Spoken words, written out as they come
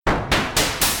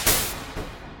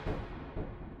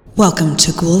Welcome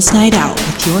to Ghouls Night Out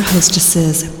with your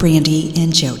hostesses, Brandee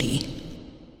and Jodi.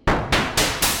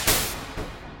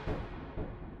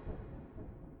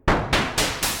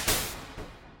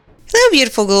 Hello,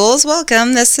 beautiful ghouls.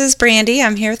 Welcome. This is Brandee.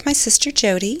 I'm here with my sister,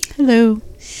 Jodi. Hello.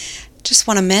 Just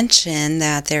want to mention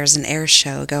that there's an air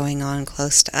show going on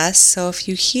close to us, so if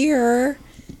you hear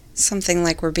something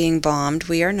like we're being bombed,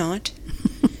 we are not.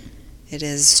 It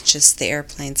is just the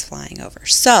airplanes flying over.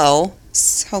 So,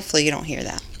 hopefully you don't hear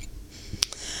that.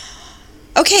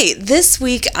 Okay, this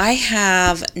week I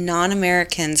have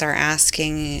non-Americans are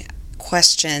asking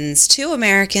questions to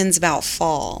Americans about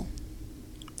fall.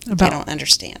 They don't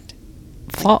understand.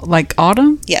 Fall, like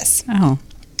autumn? Yes. Oh.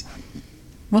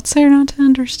 What's there not to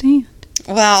understand?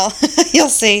 Well, you'll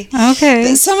see.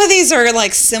 Okay. Some of these are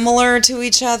like similar to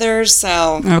each other,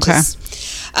 so. Okay.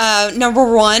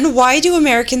 Number one, why do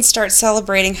Americans start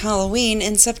celebrating Halloween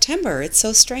in September? It's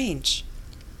so strange.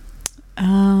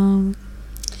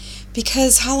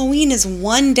 Because Halloween is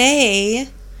one day,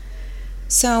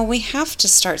 so we have to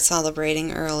start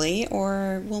celebrating early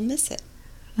or we'll miss it.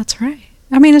 That's right.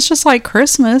 I mean, it's just like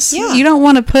Christmas. Yeah. You don't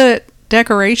want to put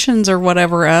decorations or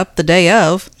whatever up the day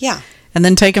of. Yeah. And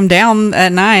then take them down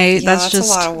at night. Yeah, that's just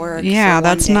just a lot of work. Yeah, for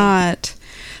that's one day.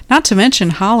 not to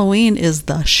mention Halloween is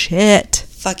the shit.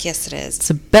 Fuck yes, it is. It's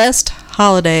the best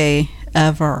holiday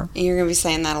ever. You're going to be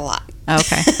saying that a lot.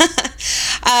 Okay.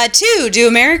 2, do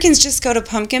Americans just go to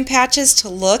pumpkin patches to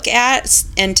look at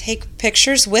and take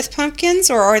pictures with pumpkins,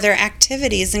 or are there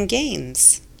activities and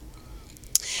games?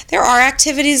 There are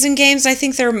activities and games. I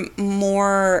think they're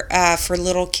more for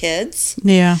little kids.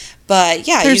 Yeah. But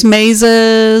yeah. There's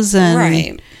mazes and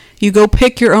right. You go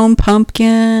pick your own pumpkin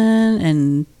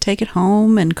and take it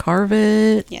home and carve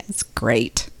it. Yeah. It's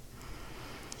great.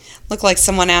 Look like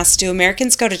someone asked, do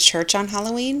Americans go to church on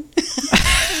Halloween?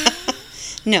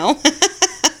 No.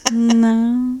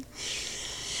 No.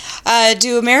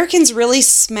 Do Americans really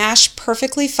smash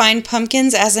perfectly fine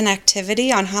pumpkins as an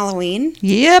activity on Halloween?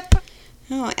 Yep.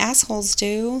 Oh, assholes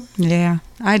do. Yeah,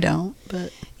 I don't,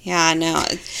 but... Yeah, no.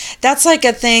 That's like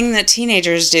a thing that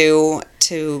teenagers do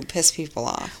to piss people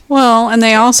off. Well, and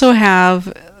they also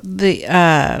have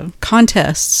the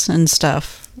contests and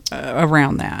stuff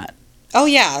around that. Oh,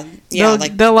 yeah. Yeah,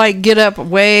 they'll like get up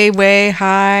way, way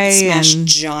high. Smash and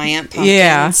giant pumpkins.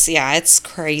 Yeah. Yeah, it's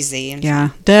crazy. Yeah,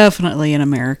 definitely an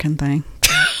American thing.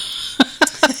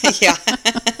 Yeah.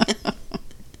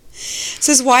 It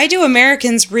says, why do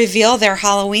Americans reveal their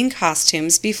Halloween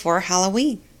costumes before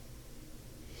Halloween?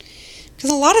 Because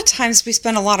a lot of times we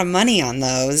spend a lot of money on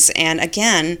those, and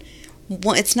again,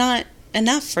 it's not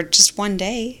enough for just one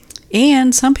day.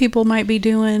 And some people might be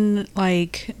doing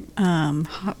like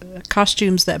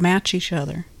costumes that match each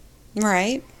other.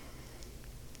 Right.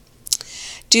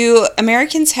 Do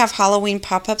Americans have Halloween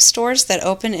pop-up stores that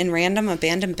open in random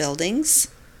abandoned buildings?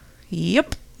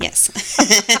 Yep. Yes.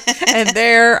 And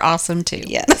they're awesome too.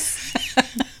 Yes.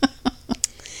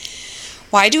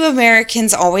 Why do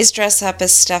Americans always dress up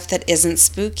as stuff that isn't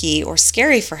spooky or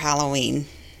scary for Halloween?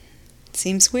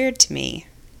 Seems weird to me.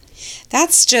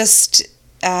 That's just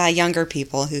younger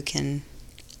people who can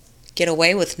get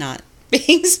away with not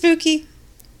being spooky.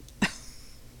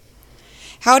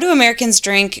 How do Americans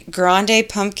drink grande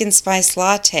pumpkin spice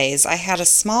lattes? I had a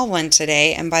small one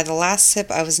today, and by the last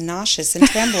sip, I was nauseous and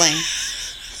trembling.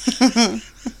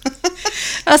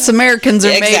 Us Americans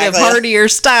are made of heartier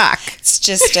stock. It's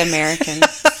just American.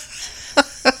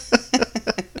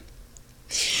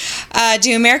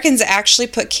 Do Americans actually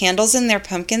put candles in their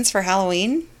pumpkins for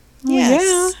Halloween? Yes.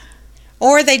 Yeah.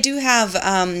 Or they do have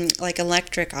like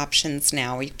electric options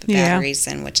now where you put batteries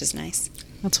in, which is nice.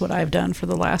 That's what I've done for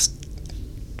the last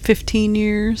 15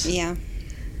 years. Yeah.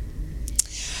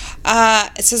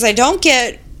 It says, I don't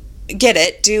get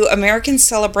it. Do Americans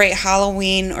celebrate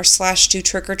Halloween or / do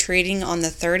trick-or-treating on the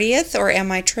 30th, or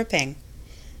am I tripping?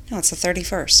 No, it's the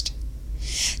 31st.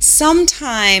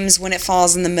 Sometimes when it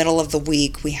falls in the middle of the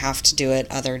week, we have to do it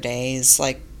other days,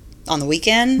 like on the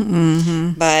weekend.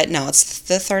 Mm-hmm. But no, it's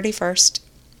the 31st.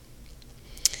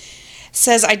 It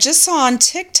says, I just saw on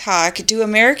TikTok, do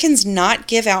Americans not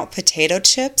give out potato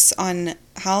chips on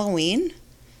Halloween?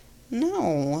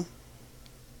 No.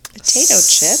 Potato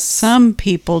chips? Some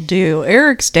people do.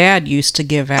 Eric's dad used to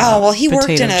give out. Oh, well, he worked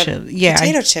in a chip.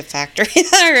 potato chip factory,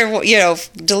 or,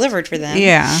 delivered for them.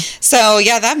 Yeah. So,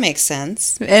 yeah, that makes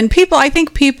sense. And I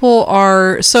think people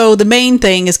are, so the main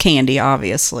thing is candy,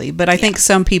 obviously, but I think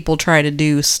some people try to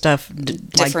do stuff,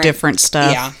 like different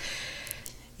stuff. Yeah.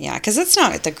 Yeah, because it's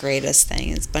not the greatest thing.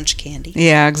 It's a bunch of candy.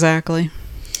 Yeah, exactly.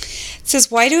 It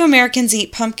says, why do Americans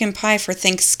eat pumpkin pie for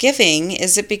Thanksgiving?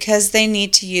 Is it because they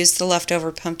need to use the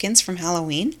leftover pumpkins from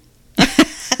Halloween?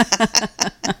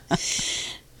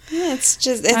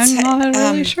 I'm not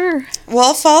really sure.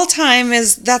 Well, fall time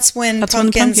that's when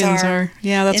pumpkins are.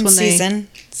 Yeah, that's in when season.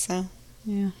 So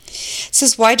yeah. It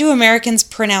says, why do Americans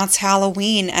pronounce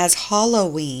Halloween as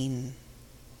Halloween?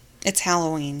 It's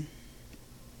Halloween.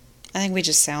 I think we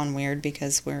just sound weird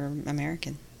because we're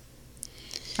American.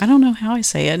 I don't know how I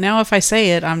say it. Now if I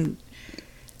say it,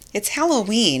 It's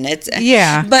Halloween.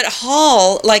 Yeah. But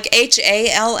Hall, like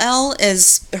Hall,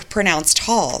 is pronounced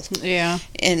Hall. Yeah.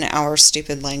 In our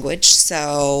stupid language.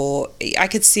 So I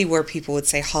could see where people would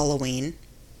say Halloween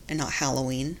and not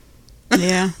Halloween.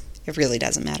 Yeah. It really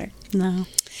doesn't matter. No.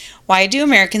 Why do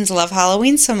Americans love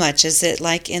Halloween so much? Is it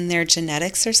like in their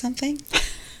genetics or something?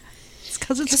 It's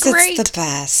because it's great. It's the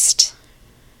best.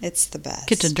 It's the best.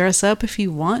 Get to dress up if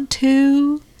you want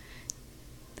to.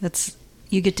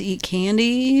 You get to eat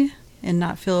candy and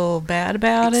not feel bad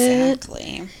about it.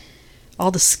 Exactly.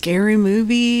 All the scary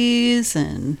movies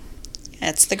and...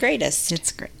 It's the greatest.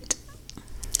 It's great.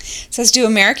 It says, do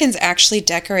Americans actually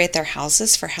decorate their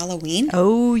houses for Halloween?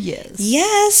 Oh, yes.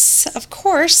 Yes, of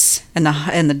course. And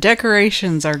the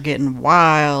decorations are getting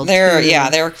wild.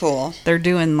 They're cool. They're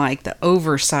doing like the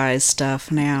oversized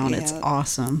stuff now, and it's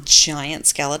awesome. Giant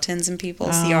skeletons in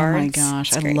people's yards. Oh my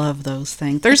gosh, I love those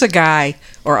things. There's a guy,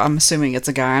 or I'm assuming it's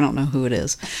a guy, I don't know who it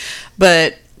is,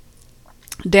 but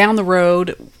down the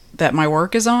road that my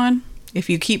work is on, if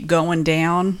you keep going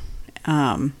down,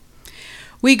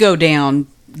 we go down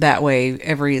that way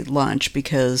every lunch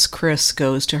because Chris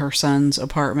goes to her son's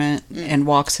apartment and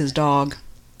walks his dog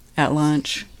at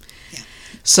lunch. Yeah.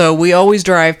 So we always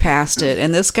drive past it.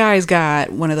 And this guy's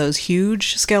got one of those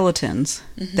huge skeletons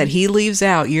that he leaves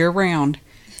out year round,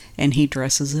 and he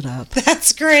dresses it up.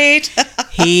 That's great.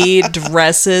 He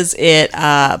dresses it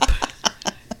up.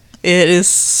 It is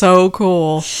so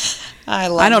cool.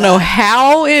 I don't know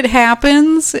how it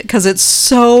happens because it's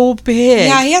so big.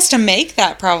 Yeah, he has to make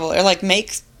that probably, or like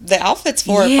make the outfits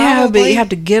for it. Yeah, probably. but you have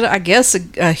to get, I guess,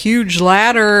 a huge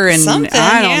ladder and something.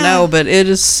 I don't know, but it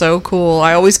is so cool.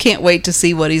 I always can't wait to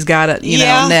see what he's got, you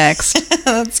know, next.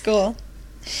 That's cool.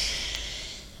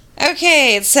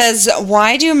 Okay, it says,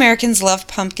 why do Americans love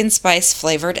pumpkin spice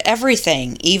flavored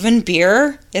everything, even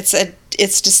beer? It's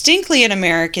distinctly an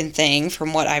American thing,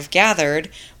 from what I've gathered.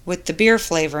 With the beer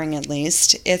flavoring, at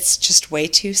least, it's just way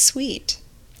too sweet.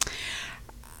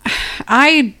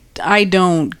 I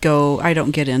don't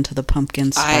get into the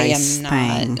pumpkin spice thing. I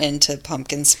am not into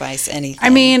pumpkin spice anything. I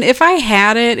mean, if I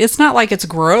had it, it's not like it's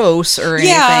gross or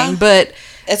anything, but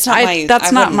it's not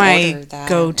that's not my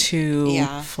go-to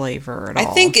flavor at all.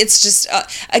 I think it's just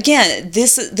again,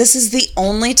 this is the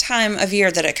only time of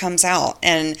year that it comes out,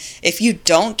 and if you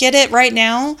don't get it right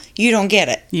now, you don't get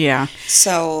it. Yeah.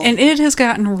 So, and it has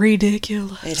gotten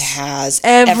ridiculous. It has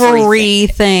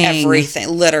everything,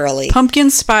 literally pumpkin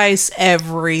spice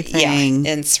everything.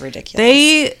 Yeah, it's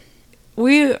ridiculous.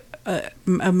 We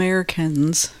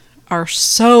Americans are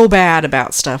so bad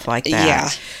about stuff like that. Yeah.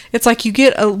 It's like you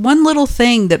get one little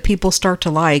thing that people start to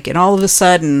like, and all of a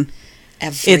sudden,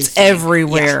 it's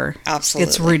everywhere. Yeah, absolutely.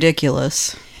 It's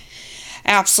ridiculous.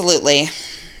 Absolutely.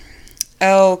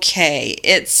 Okay,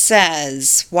 it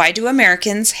says, why do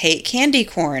Americans hate candy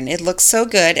corn? It looks so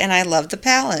good, and I love the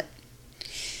palate.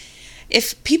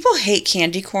 If people hate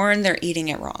candy corn, they're eating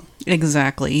it wrong.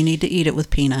 Exactly. You need to eat it with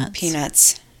peanuts.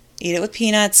 Eat it with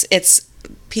peanuts. It's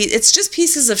just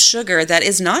pieces of sugar that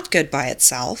is not good by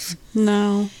itself.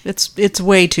 No, it's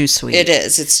way too sweet. It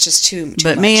is. It's just too much.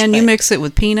 But man, you mix it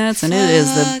with peanuts and it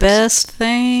is the best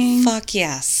thing. Fuck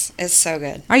yes. It's so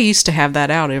good. I used to have that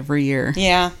out every year.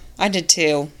 Yeah, I did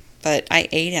too. But I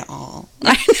ate it all.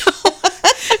 I know.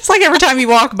 It's like every time you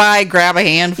walk by, grab a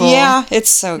handful. Yeah, it's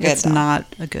so good. It's not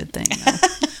a good thing, though.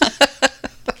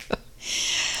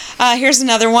 Here's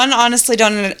another one. Honestly,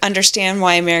 don't understand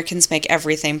why Americans make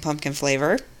everything pumpkin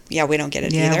flavor. Yeah, we don't get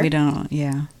it either. Yeah, we don't.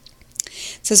 Yeah.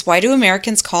 It says, why do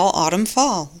Americans call autumn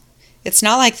fall? It's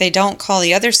not like they don't call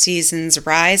the other seasons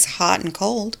rise, hot, and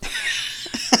cold.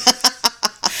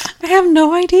 I have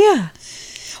no idea.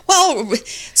 Well,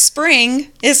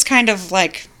 spring is kind of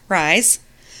like rise.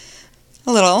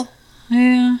 A little.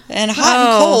 Yeah. And hot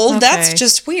and cold, that's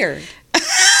just weird.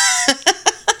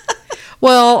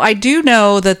 Well, I do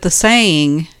know that the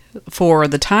saying for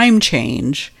the time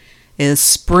change is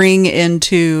spring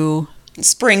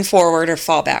forward or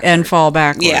fall backward. And fall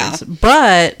backwards. Yeah.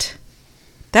 But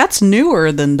that's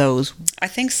newer than those. I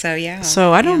think so, yeah.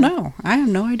 So I don't know. I have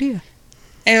no idea.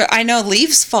 I know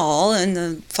leaves fall in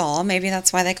the fall. Maybe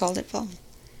that's why they called it fall.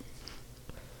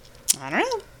 I don't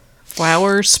know.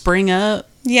 Flowers spring up.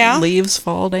 Yeah. Leaves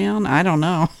fall down. I don't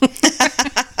know.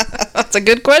 That's a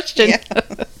good question. Yeah.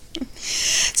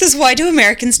 It Says, why do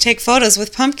Americans take photos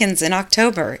with pumpkins in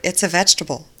October? It's a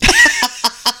vegetable.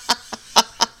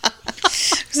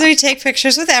 So we take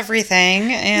pictures with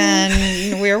everything,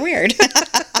 and we're weird.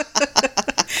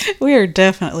 We are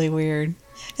definitely weird.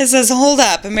 It says, hold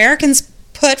up. Americans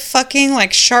put fucking,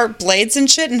 like, sharp blades and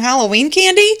shit in Halloween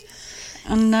candy?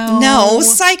 No. No,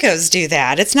 psychos do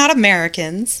that. It's not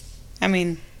Americans. I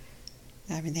mean,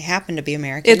 they happen to be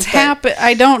Americans. It's happened.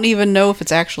 I don't even know if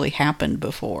it's actually happened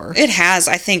before. It has,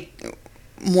 I think,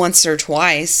 once or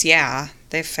twice, yeah,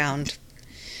 they've found.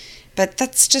 But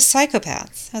that's just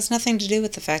psychopaths. It has nothing to do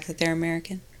with the fact that they're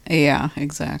American. Yeah,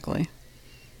 exactly.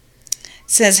 It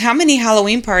says, how many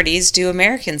Halloween parties do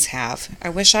Americans have? I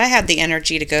wish I had the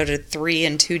energy to go to 3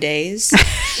 in 2 days.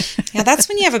 Yeah, that's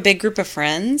when you have a big group of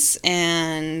friends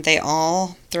and they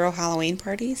all throw Halloween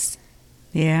parties.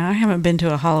 Yeah, I haven't been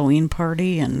to a Halloween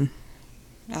party in...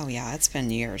 Oh, yeah, it's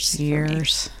been years.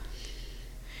 Years.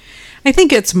 I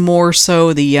think it's more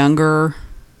so the younger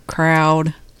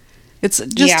crowd. It's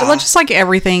just like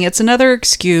everything. It's another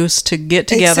excuse to get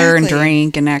together and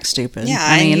drink and act stupid. Yeah,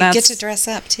 I mean, you get to dress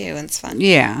up, too, and it's fun.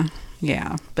 Yeah,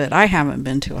 but I haven't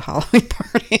been to a Halloween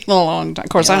party in a long time. Of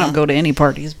course, I don't go to any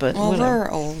parties, but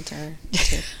we're older,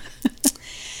 too.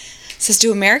 It says,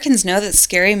 do Americans know that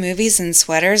scary movies and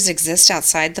sweaters exist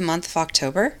outside the month of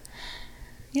October?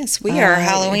 Yes, we are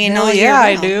Halloween all year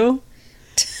round. I do.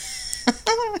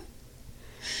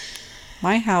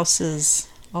 My house is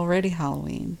already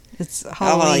Halloween. It's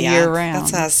Halloween year round.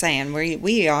 That's what I was saying.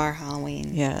 We are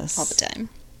Halloween all the time.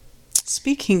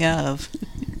 Speaking of,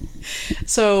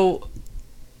 so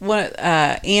what?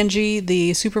 Angie,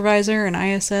 the supervisor in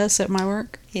ISS at my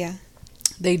work. Yeah.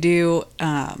 They do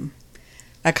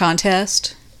a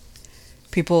contest.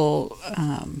 People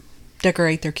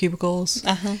decorate their cubicles.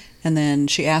 Uh-huh. And then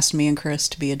she asked me and Chris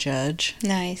to be a judge.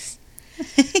 Nice.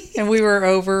 And we were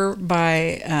over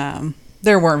by,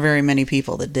 there weren't very many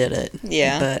people that did it.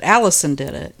 Yeah. But Allison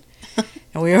did it.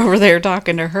 And we were over there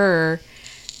talking to her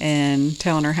and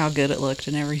telling her how good it looked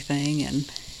and everything. And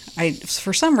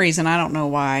for some reason, I don't know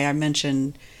why, I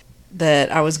mentioned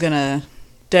that I was going to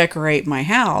decorate my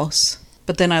house.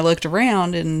 But then I looked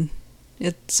around and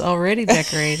it's already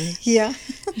decorated. Yeah.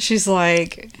 She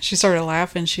started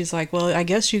laughing. She's like, well, I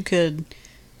guess you could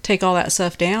take all that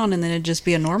stuff down and then it'd just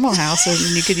be a normal house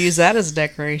and you could use that as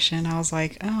decoration. I was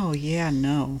like, oh, yeah,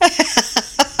 no.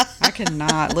 I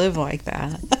cannot live like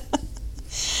that.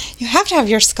 You have to have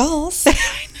your skulls. I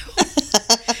know.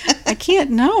 I can't,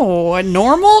 no. A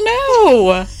normal,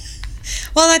 no.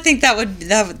 Well, I think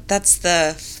that's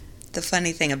the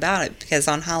funny thing about it, because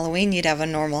on Halloween you'd have a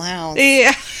normal house.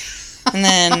 Yeah. And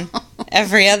then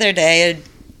every other day it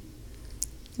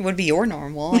would be your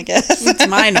normal, I guess. It's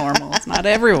my normal. It's not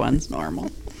everyone's normal.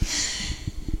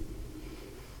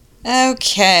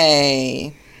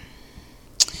 Okay.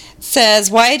 Says,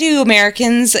 why do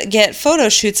Americans get photo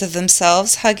shoots of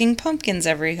themselves hugging pumpkins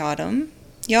every autumn?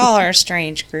 Y'all are a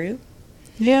strange group.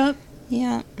 Yeah.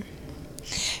 Yeah.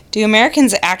 Do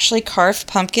Americans actually carve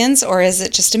pumpkins, or is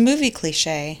it just a movie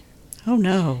cliche? Oh,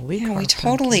 no. We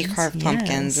totally carve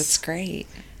pumpkins. It's great.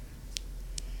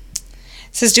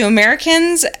 It says, do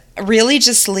Americans really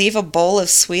just leave a bowl of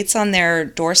sweets on their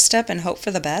doorstep and hope for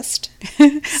the best?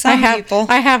 Some people.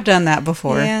 I have done that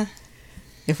before. Yeah.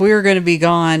 If we were going to be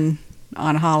gone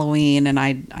on Halloween and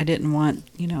I didn't want,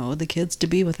 the kids to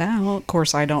be without, of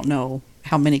course, I don't know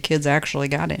how many kids actually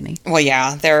got any. Well,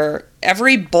 yeah.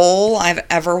 Every bowl I've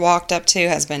ever walked up to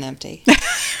has been empty.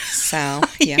 So,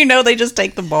 yeah. They just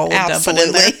take the bowl and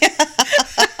Absolutely. dump it in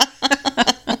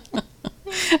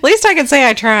there. At least I can say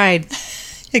I tried.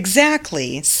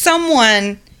 Exactly.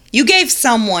 You gave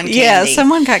someone candy. Yeah,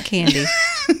 someone got candy.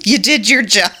 You did your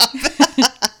job.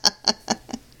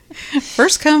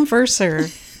 First come, first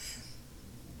serve.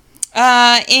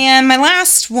 And my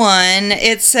last one,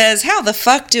 it says, how the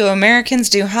fuck do Americans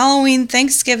do Halloween,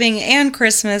 Thanksgiving, and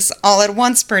Christmas all at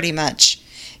once pretty much?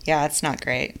 Yeah, it's not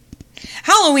great.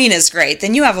 Halloween is great.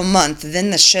 Then you have a month.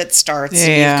 Then the shit starts.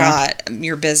 Yeah. And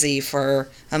you're busy for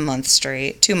a month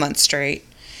straight, 2 months straight.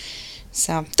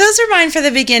 So those are mine for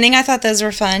the beginning. I thought those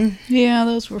were fun. Yeah,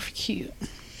 those were cute.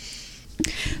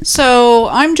 So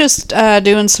I'm just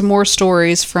doing some more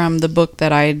stories from the book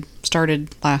that I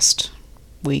started last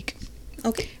week.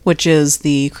 Okay. Which is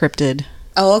the cryptid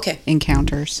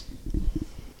encounters.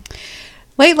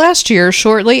 Late last year,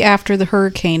 shortly after the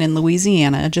hurricane in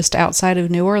Louisiana, just outside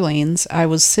of New Orleans, I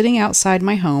was sitting outside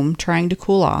my home trying to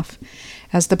cool off,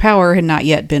 as the power had not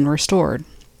yet been restored.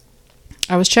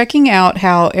 I was checking out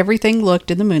how everything looked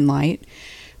in the moonlight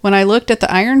when I looked at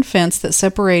the iron fence that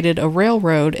separated a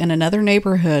railroad and another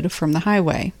neighborhood from the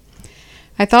highway.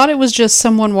 I thought it was just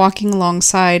someone walking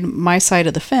alongside my side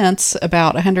of the fence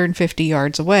about 150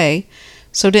 yards away,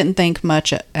 so didn't think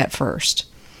much at first.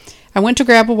 I went to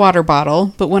grab a water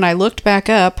bottle, but when I looked back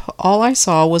up, all I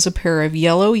saw was a pair of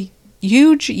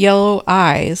huge yellow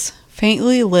eyes,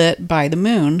 faintly lit by the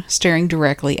moon, staring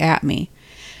directly at me.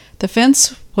 The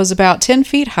fence was about 10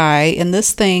 feet high, and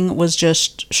this thing was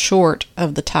just short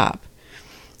of the top.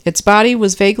 Its body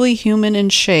was vaguely human in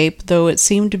shape, though it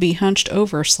seemed to be hunched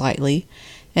over slightly,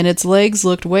 and its legs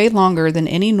looked way longer than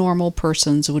any normal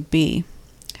person's would be.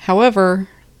 However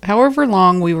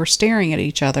long we were staring at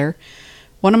each other,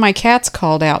 one of my cats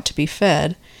called out to be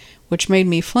fed, which made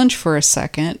me flinch for a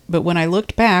second, but when I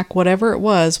looked back, whatever it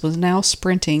was now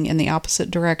sprinting in the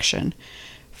opposite direction.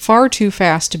 Far too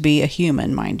fast to be a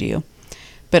human, mind you,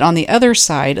 but on the other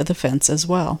side of the fence as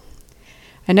well.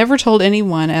 I never told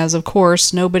anyone, as of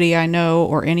course nobody I know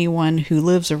or anyone who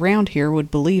lives around here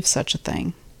would believe such a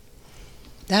thing.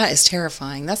 That is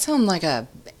terrifying. That sounds like a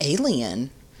alien.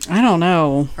 I don't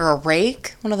know. Or a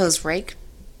rake? One of those rake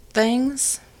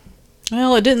things?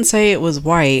 Well, it didn't say it was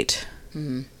white.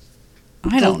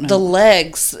 I don't know. The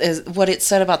legs, is what it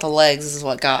said about the legs is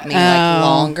what got me. Like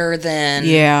longer than...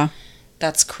 Yeah.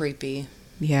 That's creepy.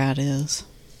 Yeah, it is.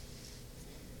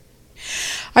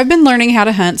 I've been learning how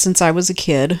to hunt since I was a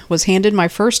kid, was handed my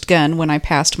first gun when I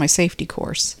passed my safety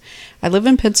course. I live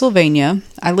in Pennsylvania.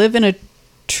 I live in a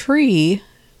tree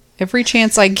every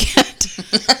chance I get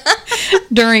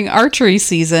during archery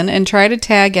season and try to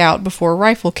tag out before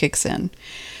rifle kicks in.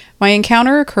 My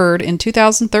encounter occurred in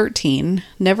 2013,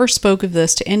 never spoke of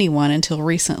this to anyone until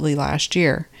recently last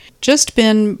year. Just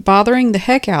been bothering the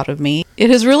heck out of me. It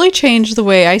has really changed the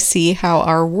way I see how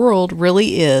our world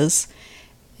really is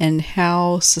and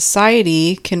how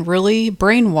society can really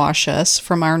brainwash us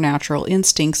from our natural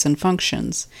instincts and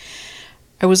functions.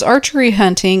 I was archery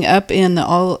hunting up in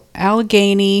the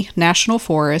Allegheny National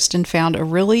Forest and found a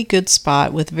really good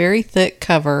spot with very thick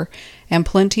cover and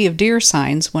plenty of deer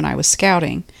signs when I was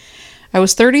scouting. I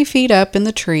was 30 feet up in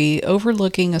the tree,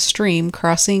 overlooking a stream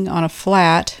crossing on a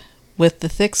flat with the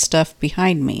thick stuff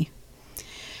behind me.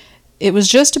 It was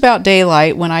just about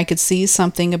daylight when I could see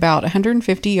something about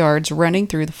 150 yards running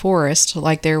through the forest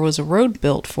like there was a road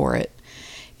built for it.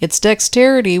 Its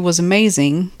dexterity was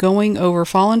amazing, going over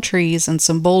fallen trees and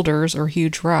some boulders or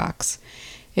huge rocks.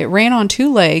 It ran on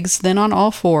 2 legs, then on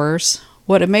all 4s.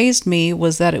 What amazed me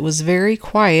was that it was very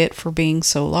quiet for being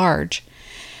so large.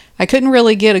 I couldn't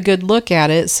really get a good look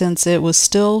at it since it was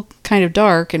still kind of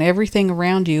dark and everything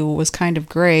around you was kind of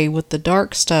gray with the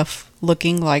dark stuff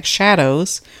looking like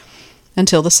shadows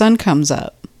until the sun comes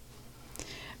up.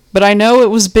 But I know it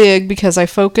was big because I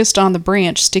focused on the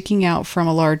branch sticking out from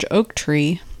a large oak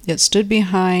tree it stood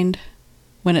behind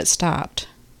when it stopped.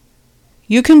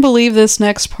 You can believe this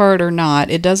next part or not,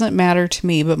 it doesn't matter to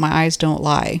me, but my eyes don't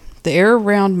lie. The air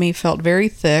around me felt very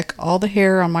thick, all the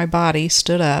hair on my body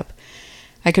stood up.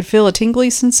 I could feel a tingly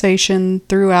sensation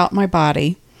throughout my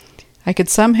body. I could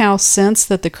somehow sense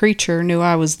that the creature knew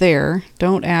I was there.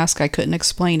 Don't ask, I couldn't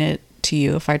explain it to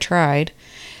you if I tried.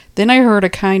 Then I heard a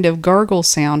kind of gargle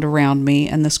sound around me,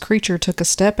 and this creature took a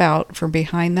step out from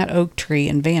behind that oak tree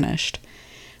and vanished.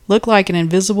 Looked like an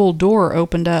invisible door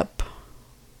opened up.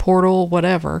 Portal,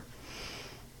 whatever.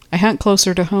 I hunt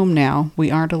closer to home now.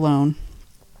 We aren't alone.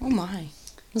 Oh my.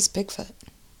 It was Bigfoot.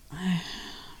 I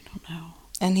don't know.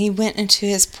 And he went into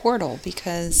his portal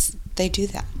because they do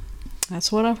that.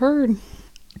 That's what I've heard.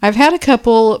 I've had a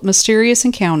couple mysterious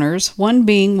encounters, one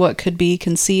being what could be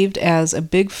conceived as a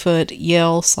Bigfoot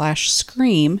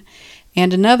yell/scream,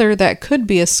 and another that could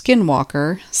be a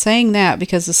skinwalker, saying that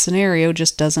because the scenario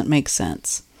just doesn't make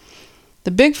sense. The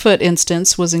Bigfoot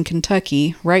instance was in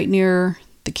Kentucky, right near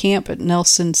the camp at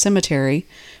Nelson Cemetery,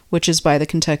 which is by the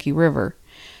Kentucky River.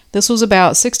 This was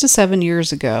about 6 to 7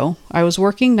 years ago. I was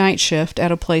working night shift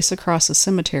at a place across the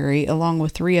cemetery along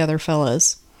with 3 other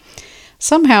fellas.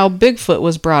 Somehow Bigfoot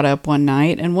was brought up one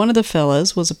night, and one of the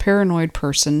fellas was a paranoid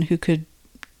person who could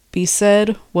be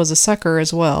said was a sucker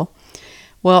as well.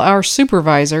 Well, our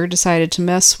supervisor decided to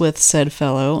mess with said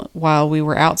fellow while we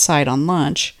were outside on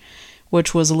lunch,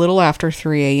 which was a little after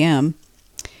 3 a.m.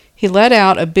 He let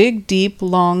out a big, deep,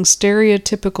 long,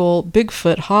 stereotypical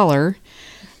Bigfoot holler.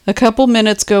 A couple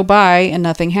minutes go by and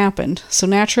nothing happened, so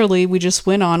naturally we just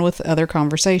went on with other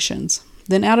conversations.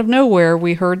 Then out of nowhere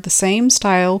we heard the same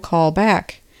style call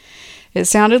back. It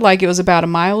sounded like it was about a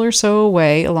mile or so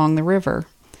away along the river.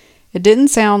 It didn't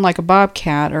sound like a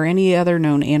bobcat or any other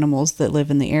known animals that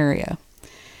live in the area.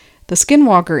 The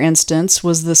skinwalker instance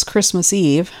was this Christmas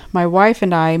Eve. My wife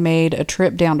and I made a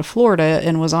trip down to Florida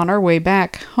and was on our way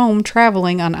back home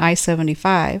traveling on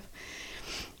I-75.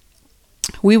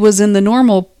 We was in the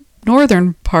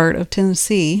northern part of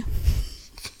Tennessee,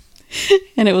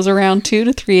 and it was around 2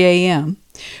 to 3 a.m.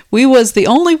 We was the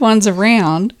only ones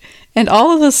around, and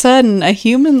all of a sudden a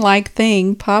human-like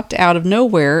thing popped out of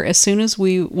nowhere as soon as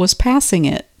we was passing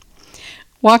it,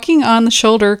 walking on the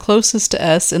shoulder closest to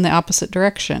us in the opposite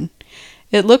direction.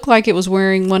 It looked like it was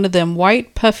wearing one of them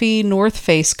white puffy North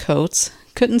Face coats.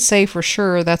 Couldn't say for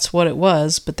sure that's what it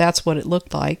was, but that's what it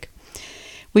looked like.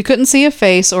 We couldn't see a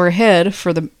face or a head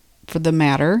for the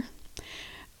matter.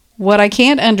 What I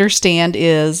can't understand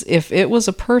is if it was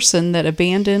a person that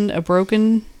abandoned a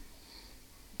broken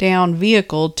down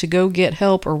vehicle to go get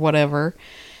help or whatever,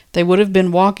 they would have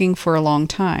been walking for a long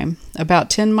time. About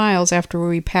 10 miles after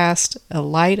we passed a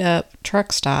light up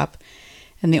truck stop,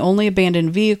 and the only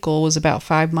abandoned vehicle was about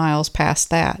 5 miles past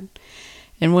that.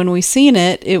 And when we seen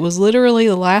it, it was literally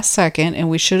the last second, and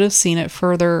we should have seen it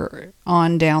further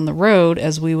on down the road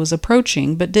as we was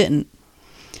approaching, but didn't.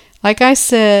 Like I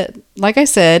said,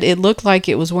 it looked like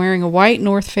it was wearing a white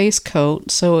North Face coat,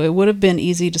 so it would have been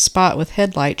easy to spot with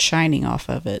headlights shining off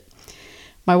of it.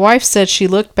 My wife said she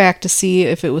looked back to see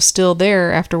if it was still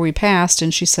there after we passed,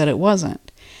 and she said it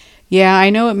wasn't. Yeah, I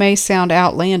know it may sound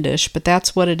outlandish, but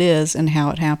that's what it is and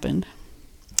how it happened.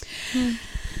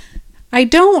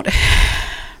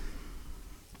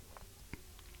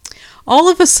 All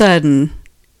of a sudden,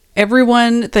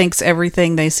 everyone thinks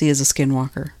everything they see is a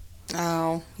skinwalker.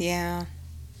 Oh, yeah.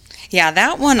 Yeah,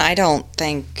 that one I don't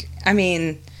think... I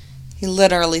mean, he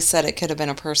literally said it could have been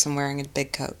a person wearing a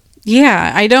big coat.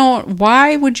 Yeah, I don't...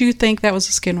 Why would you think that was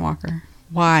a skinwalker?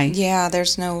 Why? Yeah,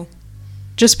 there's no...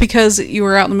 Just because you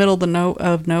were out in the middle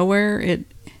of nowhere?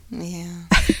 Yeah.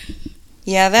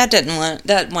 Yeah,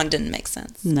 that one didn't make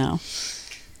sense. No.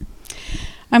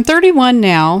 I'm 31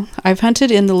 now. I've hunted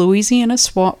in the Louisiana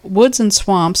woods and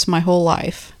swamps my whole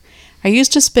life. I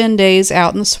used to spend days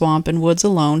out in the swamp and woods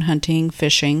alone, hunting,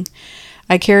 fishing.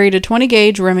 I carried a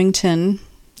 20-gauge Remington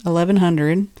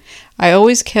 1100. I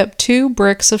always kept 2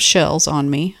 bricks of shells on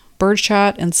me,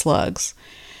 birdshot and slugs.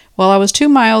 While I was 2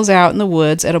 miles out in the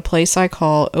woods at a place I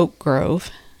call Oak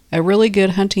Grove, a really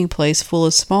good hunting place full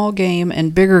of small game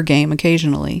and bigger game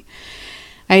occasionally.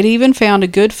 I had even found a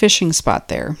good fishing spot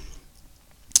there.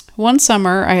 One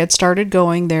summer, I had started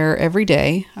going there every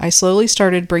day. I slowly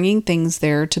started bringing things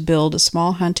there to build a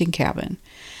small hunting cabin.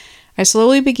 I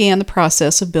slowly began the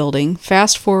process of building.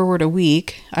 Fast forward a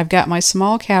week, I've got my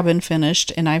small cabin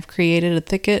finished, and I've created a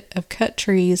thicket of cut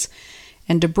trees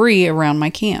and debris around my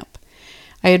camp.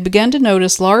 I had begun to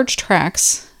notice large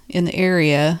tracks in the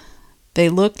area. They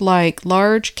looked like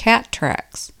large cat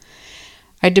tracks.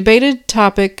 I debated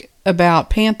topic about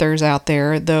panthers out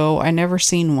there, though I never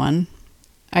seen one.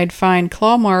 I'd find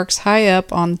claw marks high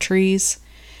up on trees,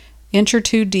 inch or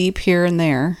 2 deep here and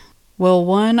there. Well,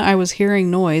 one, I was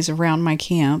hearing noise around my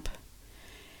camp.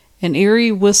 An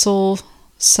eerie whistle,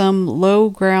 some low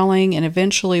growling, and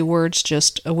eventually words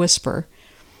just a whisper.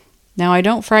 Now, I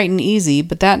don't frighten easy,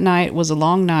 but that night was a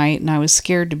long night, and I was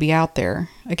scared to be out there.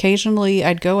 Occasionally,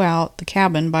 I'd go out the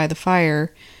cabin by the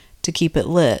fire to keep it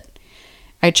lit.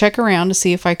 I'd check around to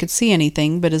see if I could see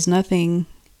anything, but it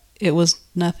was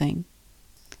nothing.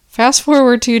 Fast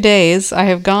forward 2 days, I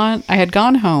had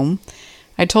gone home.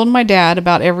 I told my dad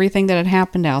about everything that had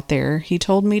happened out there. He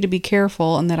told me to be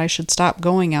careful and that I should stop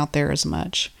going out there as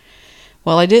much.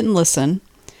 Well, I didn't listen.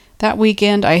 That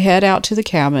weekend, I head out to the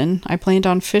cabin. I planned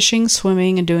on fishing,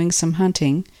 swimming, and doing some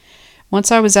hunting.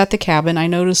 Once I was at the cabin, I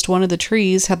noticed one of the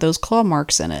trees had those claw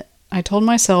marks in it. I told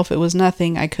myself it was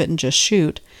nothing I couldn't just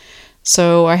shoot,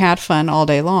 so I had fun all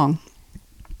day long.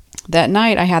 That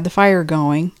night, I had the fire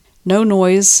going. No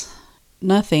noise,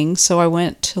 nothing, so I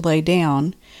went to lay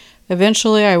down.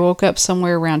 Eventually, I woke up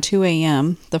somewhere around 2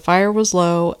 a.m. The fire was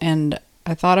low, and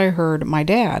I thought I heard my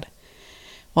dad.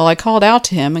 Well, I called out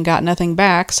to him and got nothing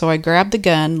back, so I grabbed the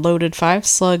gun, loaded 5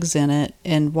 slugs in it,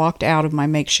 and walked out of my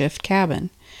makeshift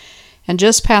cabin. And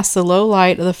just past the low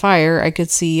light of the fire, I could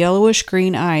see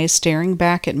yellowish-green eyes staring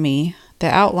back at me,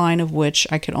 the outline of which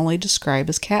I could only describe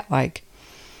as cat-like.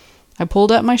 I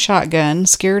pulled up my shotgun,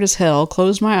 scared as hell,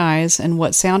 closed my eyes, and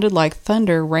what sounded like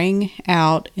thunder rang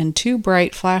out in 2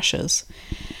 bright flashes.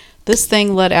 This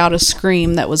thing let out a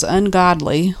scream that was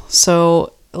ungodly,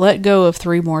 so let go of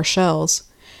 3 more shells.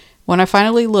 When I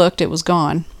finally looked, it was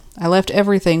gone. I left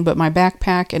everything but my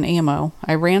backpack and ammo.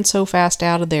 I ran so fast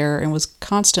out of there and was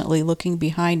constantly looking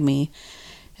behind me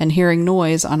and hearing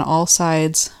noise on all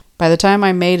sides. By the time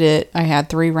I made it, I had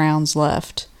 3 rounds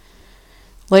left.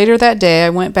 Later that day, I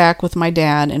went back with my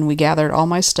dad, and we gathered all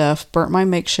my stuff, burnt my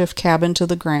makeshift cabin to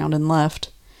the ground, and left.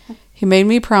 He made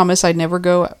me promise I'd never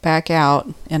go back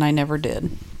out, and I never did.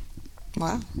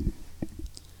 Wow.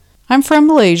 I'm from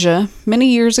Malaysia. Many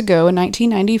years ago in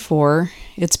 1994,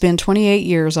 it's been 28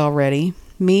 years already,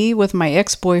 me with my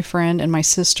ex-boyfriend and my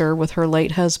sister with her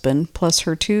late husband, plus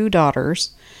her 2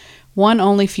 daughters, one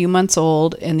only few months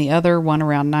old and the other one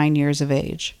around 9 years of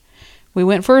age. We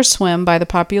went for a swim by the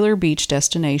popular beach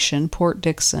destination, Port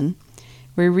Dickson.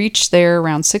 We reached there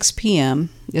around 6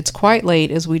 p.m. It's quite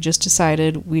late as we just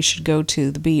decided we should go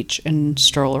to the beach and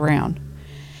stroll around.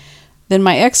 Then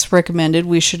my ex recommended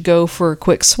we should go for a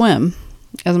quick swim.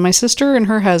 As my sister and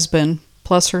her husband,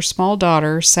 plus her small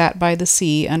daughter, sat by the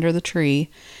sea under the tree,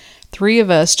 3 of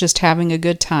us just having a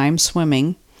good time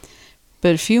swimming.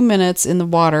 But a few minutes in the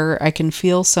water, I can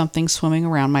feel something swimming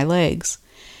around my legs.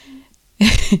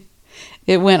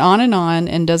 It went on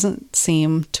and doesn't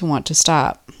seem to want to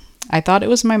stop. I thought it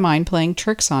was my mind playing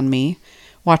tricks on me,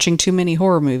 watching too many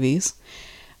horror movies.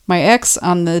 My ex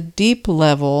on the deep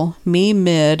level, me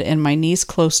mid, and my knees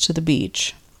close to the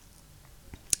beach.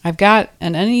 I've got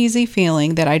an uneasy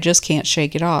feeling that I just can't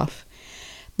shake it off.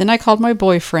 Then I called my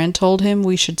boyfriend, told him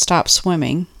we should stop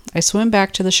swimming. I swim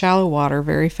back to the shallow water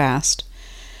very fast.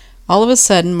 All of a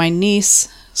sudden, my niece,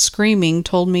 screaming,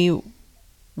 told me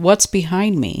what's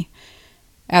behind me.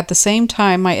 At the same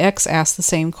time, my ex asked the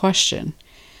same question.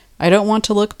 I don't want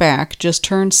to look back, just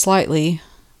turned slightly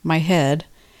my head,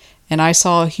 and I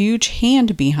saw a huge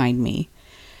hand behind me.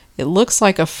 It looks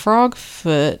like a frog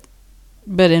foot,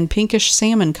 but in pinkish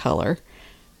salmon color.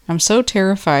 I'm so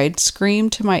terrified,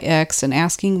 screamed to my ex and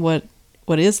asking what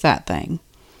is that thing.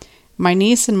 My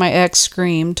niece and my ex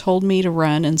screamed, told me to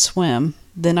run and swim.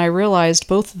 Then I realized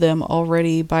both of them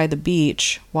already by the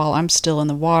beach while I'm still in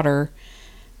the water,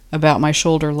 about my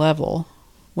shoulder level.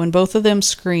 When both of them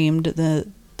screamed,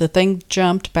 the thing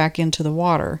jumped back into the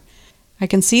water. I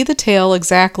can see the tail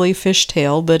exactly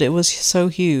fishtail, but it was so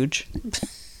huge.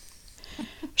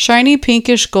 Shiny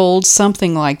pinkish gold,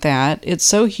 something like that. It's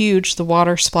so huge the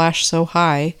water splashed so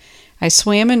high. I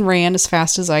swam and ran as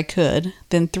fast as I could.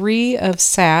 Then 3 of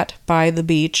sat by the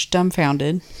beach,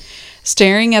 dumbfounded,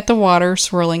 staring at the water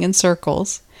swirling in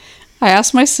circles. I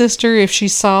asked my sister if she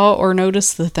saw or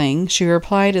noticed the thing. She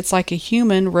replied it's like a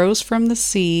human rose from the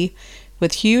sea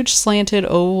with huge slanted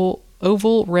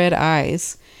oval red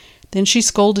eyes. Then she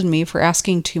scolded me for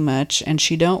asking too much, and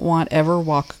she don't want ever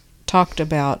talked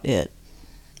about it.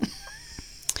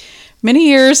 Many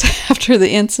years after the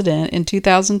incident in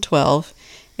 2012,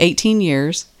 18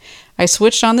 years, I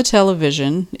switched on the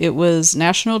television. It was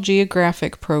National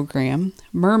Geographic program,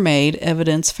 Mermaid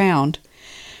Evidence Found.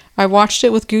 I watched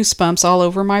it with goosebumps all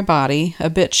over my body, a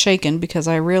bit shaken because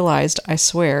I realized, I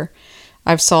swear,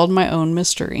 I've solved my own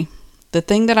mystery. The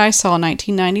thing that I saw in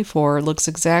 1994 looks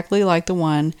exactly like the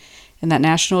one in that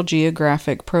National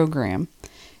Geographic program.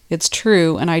 It's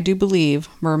true, and I do believe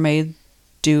mermaids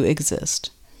do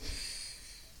exist.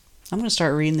 I'm going to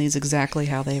start reading these exactly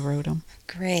how they wrote them.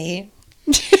 Great.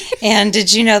 And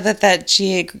did you know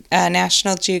that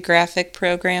National Geographic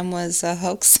program was a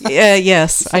hoax?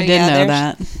 Yes, so, I did know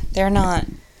that. They're not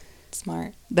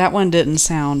smart. That one didn't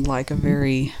sound like a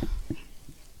very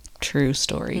true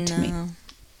story to me.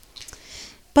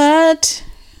 But,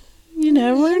 you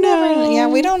never know. Yeah,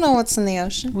 we don't know what's in the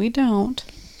ocean. We don't.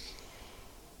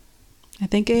 I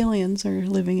think aliens are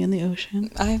living in the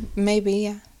ocean. Maybe,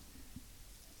 yeah.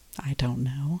 I don't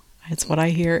know. It's what I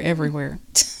hear everywhere.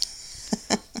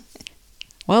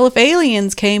 Well, if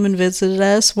aliens came and visited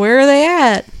us, where are they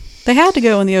at? They had to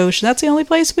go in the ocean. That's the only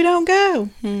place we don't go.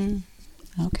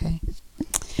 Okay.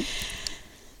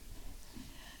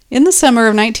 In the summer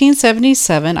of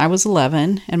 1977, I was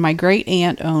 11, and my great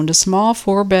aunt owned a small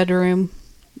 4-bedroom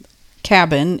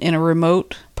cabin in a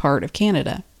remote part of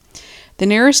Canada. The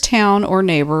nearest town or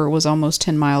neighbor was almost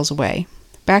 10 miles away.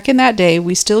 Back in that day,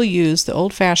 we still used the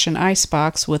old-fashioned ice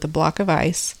box with a block of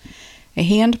ice, a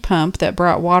hand pump that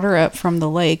brought water up from the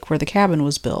lake where the cabin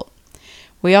was built.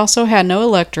 We also had no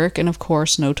electric and, of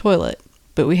course, no toilet,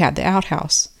 but we had the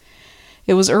outhouse.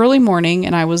 It was early morning,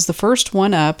 and I was the first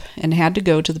one up and had to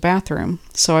go to the bathroom,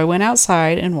 so I went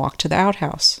outside and walked to the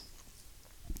outhouse.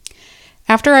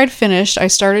 After I'd finished, I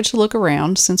started to look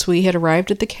around since we had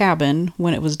arrived at the cabin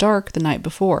when it was dark the night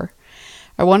before.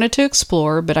 I wanted to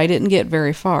explore, but I didn't get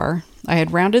very far. I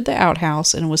had rounded the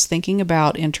outhouse and was thinking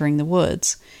about entering the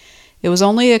woods. It was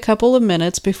only a couple of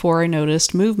minutes before I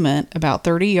noticed movement about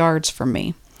 30 yards from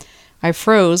me. I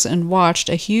froze and watched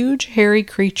a huge, hairy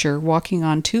creature walking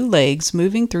on 2 legs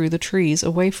moving through the trees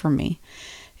away from me.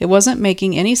 It wasn't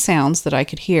making any sounds that I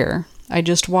could hear. I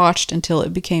just watched until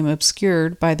it became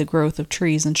obscured by the growth of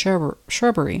trees and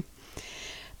shrubbery.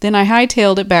 Then I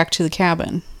hightailed it back to the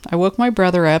cabin. I woke my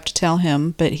brother up to tell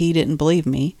him, but he didn't believe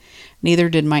me. Neither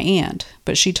did my aunt,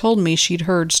 but she told me she'd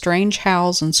heard strange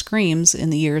howls and screams in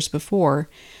the years before,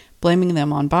 blaming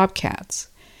them on bobcats.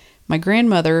 My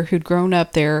grandmother, who'd grown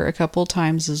up there a couple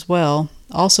times as well,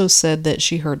 also said that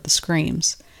she heard the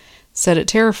screams. Said it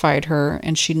terrified her,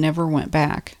 and she never went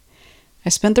back. I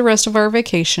spent the rest of our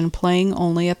vacation playing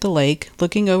only at the lake,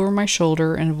 looking over my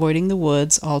shoulder and avoiding the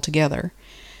woods altogether.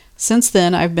 Since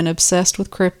then, I've been obsessed with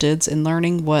cryptids and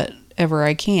learning whatever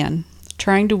I can,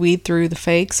 trying to weed through the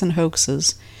fakes and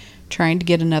hoaxes, trying to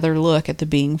get another look at the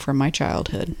being from my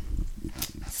childhood.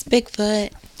 It's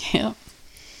Bigfoot. Yeah.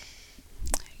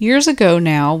 Years ago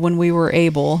now, when we were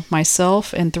able,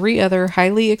 myself and 3 other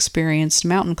highly experienced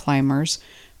mountain climbers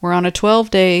were on a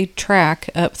 12-day trek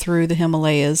up through the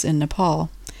Himalayas in Nepal.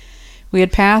 We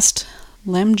had passed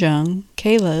Lemjung,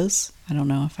 Kailas, I don't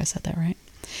know if I said that right,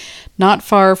 not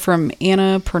far from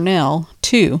Annapurnal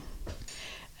 2,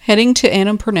 heading to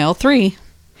Annapurnal 3.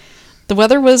 The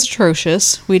weather was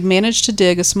atrocious. We'd managed to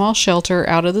dig a small shelter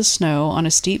out of the snow on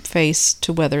a steep face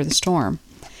to weather the storm.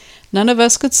 None of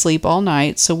us could sleep all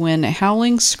night, so when a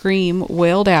howling scream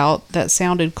wailed out that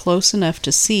sounded close enough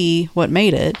to see what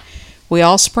made it, we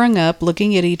all sprung up,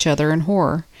 looking at each other in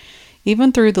horror.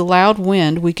 Even through the loud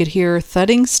wind, we could hear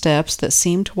thudding steps that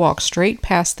seemed to walk straight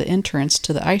past the entrance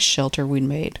to the ice shelter we'd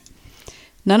made.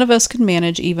 None of us could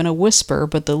manage even a whisper,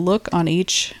 but the look on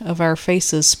each of our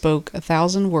faces spoke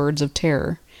 1,000 words of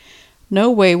terror.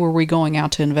 No way were we going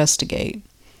out to investigate.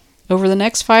 Over the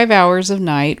next 5 hours of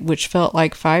night, which felt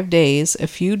like 5 days, a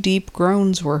few deep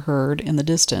groans were heard in the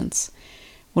distance.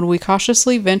 When we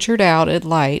cautiously ventured out at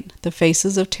light, the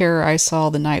faces of terror I saw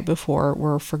the night before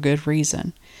were for good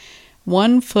reason.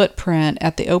 One footprint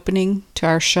at the opening to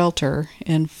our shelter,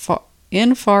 in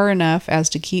far enough as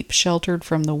to keep sheltered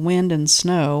from the wind and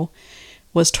snow,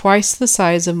 was twice the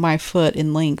size of my foot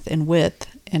in length and width,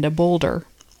 and a boulder.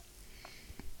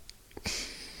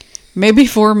 Maybe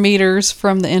 4 meters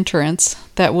from the entrance,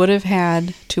 that would have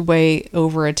had to weigh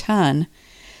over a ton,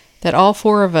 that all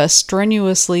 4 of us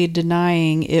strenuously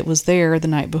denying it was there the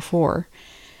night before.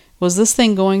 Was this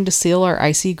thing going to seal our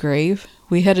icy grave?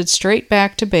 We headed straight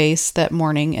back to base that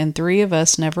morning, and 3 of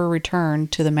us never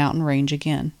returned to the mountain range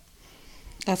again.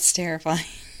 That's terrifying.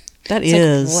 That it's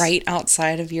is. Like right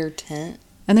outside of your tent.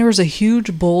 And there was a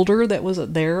huge boulder that was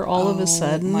there all of a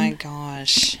sudden. Oh my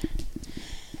gosh.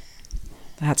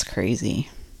 That's crazy.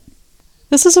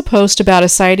 This is a post about a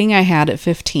sighting I had at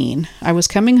 15. I was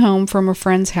coming home from a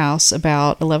friend's house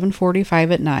about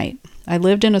 11:45 at night. I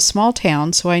lived in a small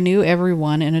town, so I knew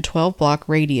everyone in a 12-block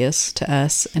radius to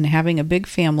us, and having a big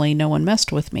family, no one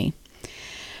messed with me.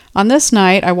 On this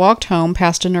night, I walked home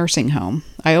past a nursing home.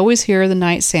 I always hear the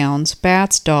night sounds,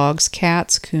 bats, dogs,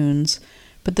 cats, coons,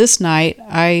 but this night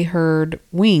I heard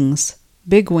wings,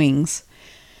 big wings.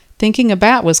 Thinking a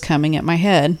bat was coming at my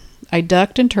head, I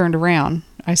ducked and turned around.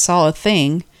 I saw a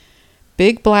thing,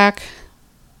 big black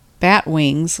bat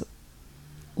wings,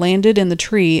 landed in the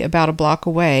tree about a block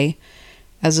away,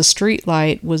 as a street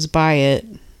light was by it,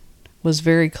 was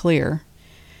very clear.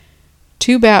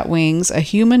 2 bat wings, a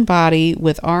human body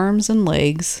with arms and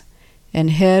legs, and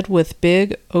head with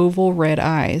big oval red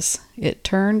eyes. It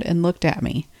turned and looked at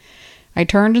me. I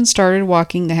turned and started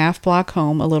walking the half-block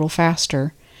home a little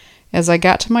faster. As I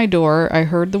got to my door, I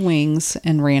heard the wings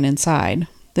and ran inside.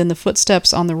 Then the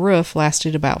footsteps on the roof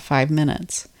lasted about 5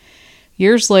 minutes.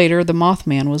 Years later, the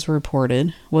Mothman was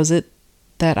reported. Was it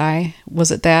that? I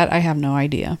have no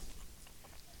idea.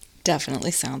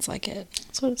 Definitely sounds like it.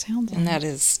 That's what it sounds like. And that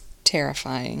is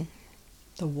terrifying.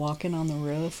 The walking on the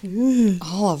roof.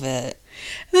 All of it.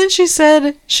 And then she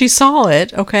said she saw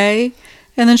it, okay?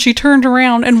 And then she turned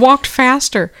around and walked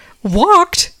faster.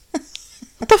 Walked?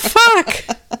 What the fuck?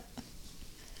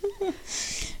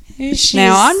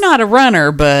 Now, I'm not a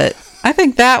runner, but I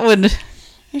think that would...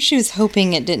 She was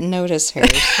hoping it didn't notice her.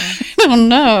 So. I don't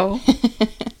know.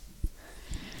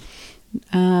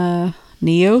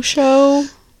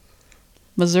 Neosho,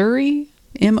 Missouri,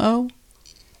 M.O.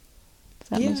 Is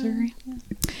that Missouri? Yeah.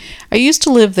 I used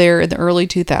to live there in the early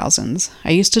 2000s.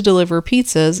 I used to deliver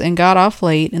pizzas and got off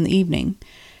late in the evening.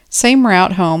 Same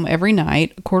route home every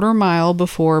night. A quarter mile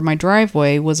before my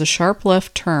driveway was a sharp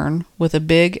left turn with a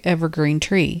big evergreen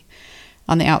tree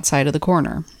on the outside of the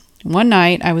corner. One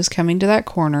night I was coming to that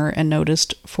corner and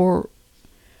noticed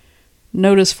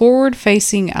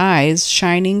forward-facing eyes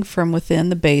shining from within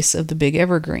the base of the big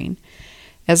evergreen.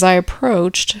 As I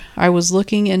approached, I was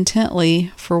looking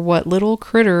intently for what little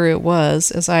critter it was,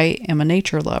 as I am a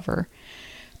nature lover.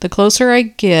 The closer I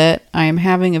get, I am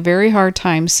having a very hard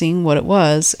time seeing what it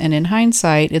was, and in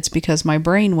hindsight, it's because my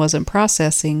brain wasn't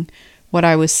processing what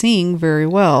I was seeing very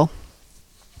well.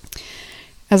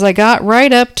 As I got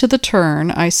right up to the turn,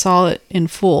 I saw it in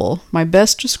full. My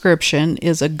best description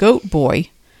is a goat boy,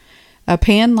 a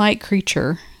pan-like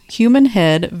creature, human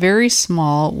head, very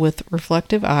small with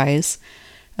reflective eyes,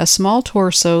 a small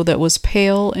torso that was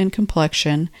pale in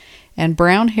complexion, and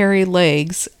brown hairy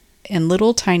legs and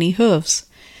little tiny hooves.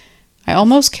 I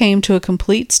almost came to a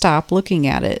complete stop looking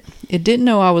at it. It didn't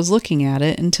know I was looking at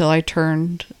it until I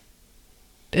took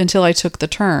the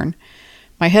turn.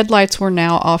 My headlights were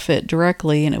now off it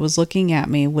directly, and it was looking at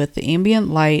me with the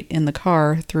ambient light in the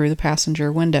car through the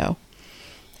passenger window.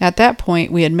 At that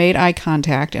point, we had made eye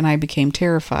contact, and I became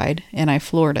terrified, and I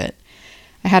floored it.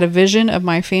 I had a vision of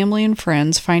my family and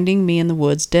friends finding me in the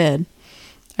woods dead.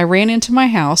 I ran into my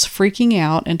house, freaking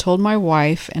out, and told my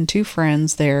wife and 2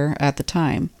 friends there at the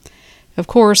time. Of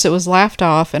course, it was laughed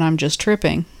off, and I'm just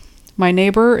tripping. My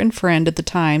neighbor and friend at the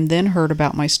time then heard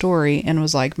about my story and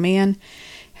was like, "Man,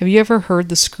 have you ever heard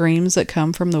the screams that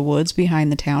come from the woods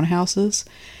behind the townhouses?"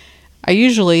 I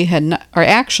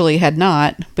actually had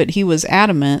not, but he was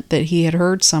adamant that he had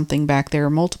heard something back there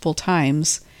multiple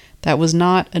times that was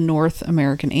not a North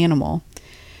American animal.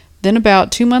 Then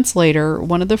about 2 months later,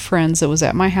 one of the friends that was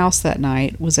at my house that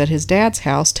night was at his dad's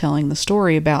house telling the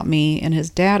story about me, and his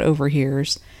dad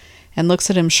overhears and looks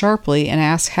at him sharply and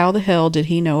asks how the hell did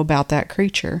he know about that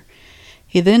creature.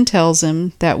 He then tells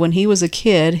him that when he was a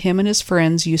kid, him and his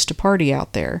friends used to party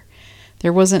out there.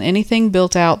 There wasn't anything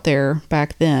built out there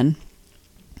back then,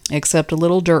 except a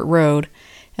little dirt road,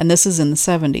 and this is in the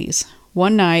 70s.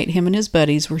 One night, him and his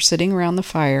buddies were sitting around the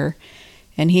fire,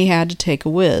 and he had to take a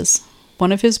whiz.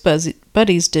 One of his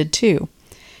buddies did too.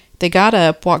 They got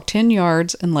up, walked 10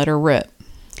 yards, and let her rip.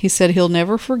 He said he'll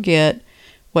never forget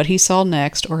what he saw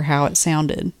next or how it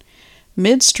sounded.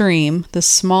 Midstream, the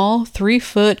small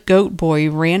 3-foot goat boy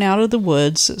ran out of the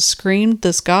woods, screamed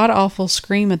this god-awful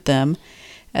scream at them,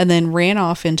 and then ran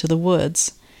off into the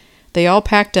woods. They all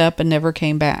packed up and never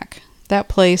came back. That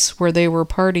place where they were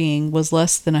partying was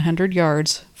less than 100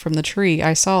 yards from the tree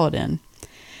I saw it in.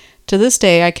 To this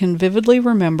day, I can vividly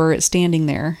remember it standing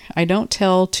there. I don't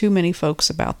tell too many folks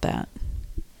about that.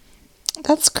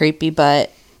 That's creepy,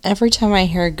 but every time I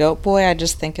hear goat boy, I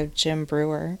just think of Jim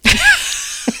Brewer.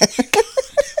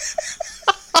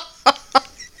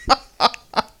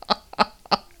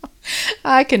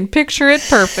 I can picture it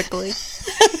perfectly.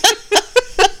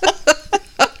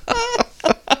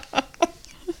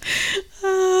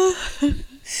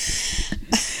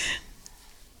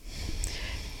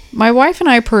 My wife and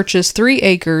I purchased 3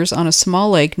 acres on a small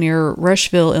lake near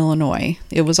Rushville, Illinois.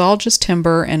 It was all just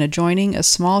timber and adjoining a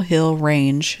small hill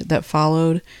range that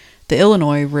followed the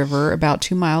Illinois River about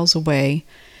 2 miles away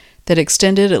that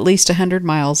extended at least 100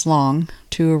 miles long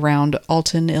to around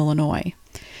Alton, Illinois.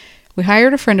 We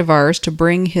hired a friend of ours to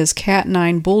bring his Cat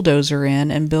 9 bulldozer in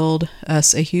and build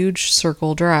us a huge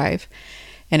circle drive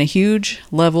and a huge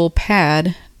level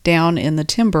pad down in the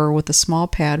timber with a small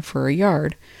pad for a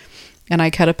yard. And I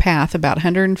cut a path about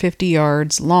 150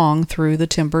 yards long through the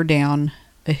timber down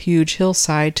a huge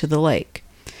hillside to the lake,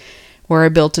 where I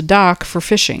built a dock for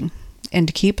fishing and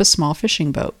to keep a small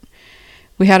fishing boat.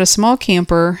 We had a small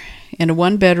camper and a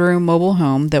 1-bedroom mobile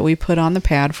home that we put on the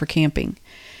pad for camping.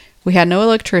 We had no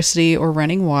electricity or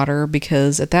running water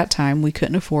because at that time we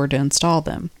couldn't afford to install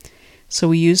them. So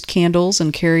we used candles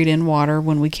and carried in water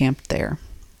when we camped there.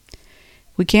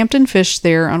 We camped and fished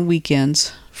there on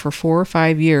weekends for 4 or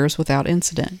 5 years without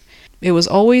incident. It was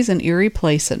always an eerie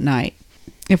place at night.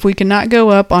 If we could not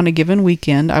go up on a given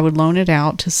weekend, I would loan it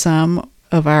out to some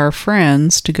of our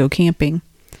friends to go camping.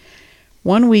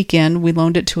 One weekend, we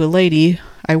loaned it to a lady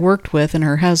I worked with and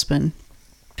her husband.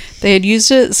 They had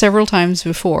used it several times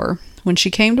before. When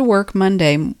she came to work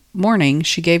Monday morning,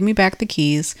 she gave me back the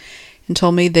keys and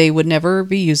told me they would never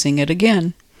be using it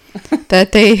again,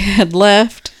 that they had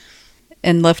left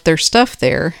their stuff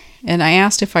there, and I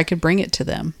asked if I could bring it to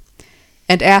them,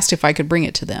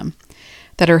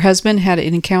 that her husband had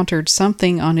encountered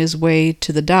something on his way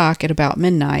to the dock at about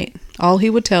midnight. All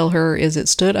he would tell her is it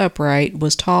stood upright,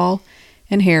 was tall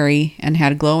and hairy, and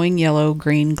had glowing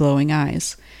yellow-green glowing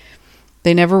eyes.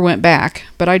 They never went back,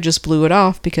 but I just blew it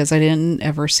off because I didn't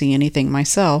ever see anything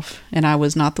myself, and I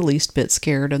was not the least bit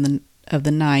scared of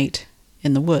the night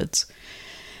in the woods.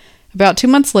 About 2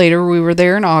 months later, we were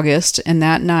there in August, and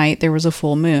that night there was a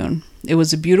full moon. It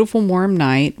was a beautiful warm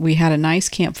night. We had a nice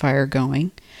campfire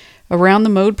going. Around the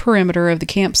mowed perimeter of the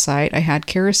campsite, I had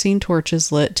kerosene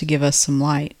torches lit to give us some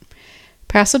light.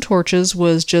 Past the torches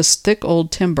was just thick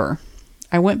old timber.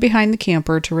 I went behind the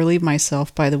camper to relieve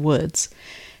myself by the woods,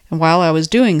 and while I was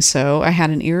doing so, I had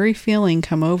an eerie feeling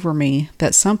come over me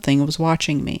that something was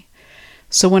watching me.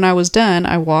 So when I was done,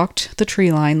 I walked the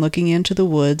tree line looking into the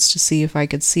woods to see if I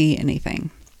could see anything.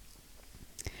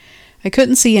 I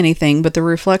couldn't see anything but the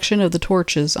reflection of the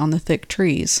torches on the thick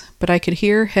trees, but I could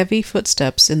hear heavy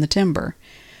footsteps in the timber.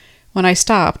 When I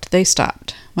stopped, they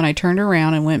stopped. When I turned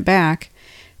around and went back,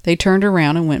 they turned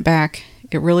around and went back.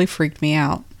 It really freaked me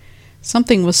out.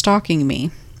 Something was stalking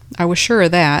me. I was sure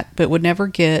of that, but would never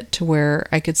get to where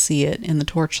I could see it in the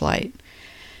torchlight.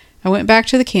 I went back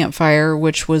to the campfire,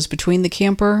 which was between the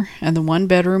camper and the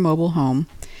one-bedroom mobile home,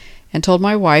 and told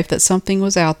my wife that something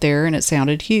was out there and it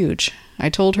sounded huge. I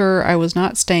told her I was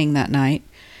not staying that night,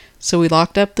 so we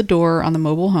locked up the door on the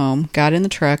mobile home, got in the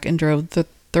truck, and drove the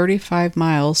 35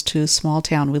 miles to a small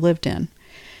town we lived in.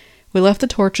 We left the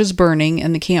torches burning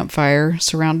and the campfire,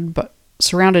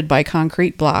 surrounded by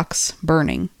concrete blocks,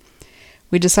 burning.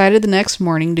 We decided the next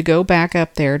morning to go back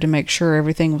up there to make sure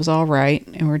everything was all right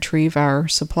and retrieve our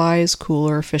supplies,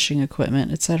 cooler, fishing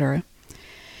equipment, etc.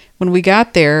 When we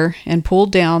got there and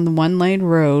pulled down the one-lane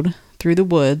road through the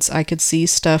woods, I could see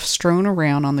stuff strewn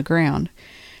around on the ground.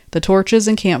 The torches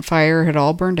and campfire had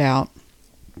all burned out.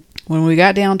 When we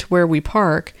got down to where we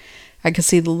park, I could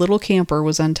see the little camper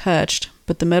was untouched,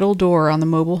 but the metal door on the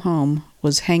mobile home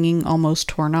was hanging almost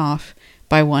torn off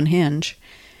by one hinge,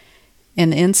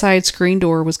 and the inside screen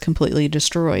door was completely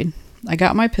destroyed. I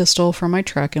got my pistol from my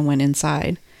truck and went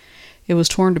inside. It was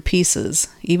torn to pieces.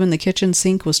 Even the kitchen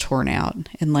sink was torn out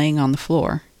and laying on the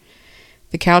floor.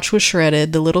 The couch was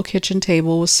shredded, the little kitchen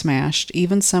table was smashed,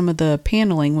 even some of the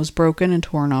paneling was broken and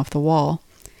torn off the wall.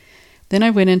 Then I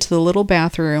went into the little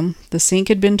bathroom. The sink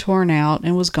had been torn out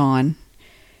and was gone,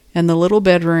 and the little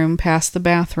bedroom past the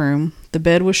bathroom, the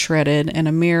bed was shredded and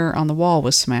a mirror on the wall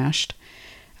was smashed.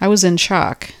 I was in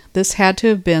shock. This had to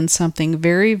have been something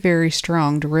very, very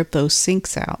strong to rip those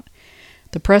sinks out.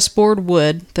 The pressboard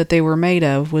wood that they were made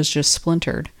of was just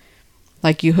splintered,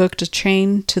 like you hooked a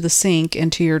chain to the sink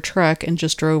into your truck and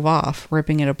just drove off,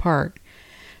 ripping it apart.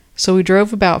 So we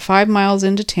drove about 5 miles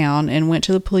into town and went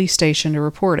to the police station to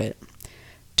report it.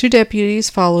 2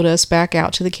 deputies followed us back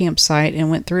out to the campsite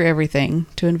and went through everything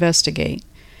to investigate.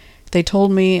 They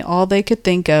told me all they could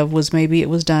think of was maybe it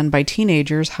was done by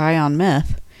teenagers high on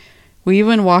meth. We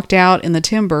even walked out in the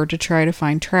timber to try to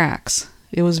find tracks.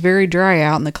 It was very dry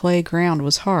out and the clay ground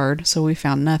was hard, so we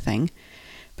found nothing.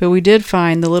 But we did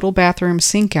find the little bathroom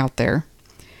sink out there.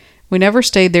 We never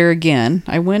stayed there again.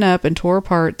 I went up and tore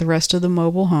apart the rest of the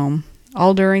mobile home,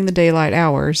 all during the daylight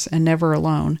hours, and never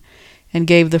alone, and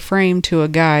gave the frame to a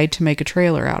guy to make a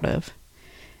trailer out of.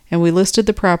 And we listed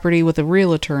the property with a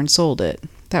realtor and sold it.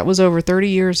 That was over 30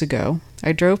 years ago.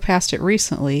 I drove past it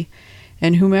recently,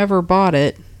 and whomever bought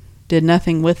it did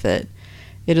nothing with it.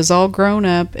 It is all grown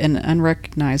up and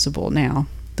unrecognizable now.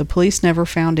 The police never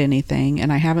found anything,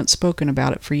 and I haven't spoken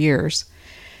about it for years.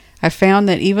 I found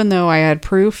that even though I had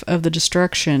proof of the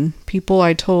destruction, people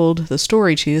I told the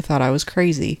story to thought I was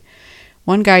crazy.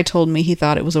 One guy told me he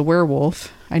thought it was a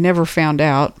werewolf. I never found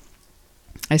out.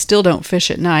 I still don't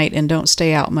fish at night and don't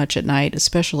stay out much at night,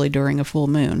 especially during a full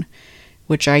moon,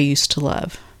 which I used to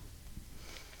love.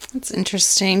 That's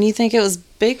interesting. You think it was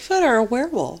Bigfoot or a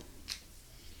werewolf?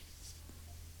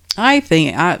 I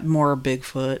think more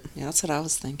Bigfoot. Yeah, that's what I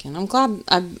was thinking. I'm glad.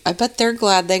 I bet they're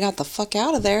glad they got the fuck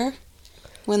out of there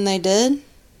when they did.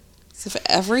 'Cause if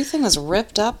everything was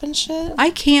ripped up and shit. I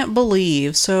can't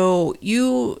believe. So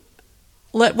you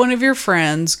let one of your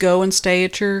friends go and stay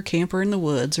at your camper in the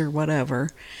woods or whatever,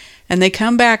 and they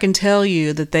come back and tell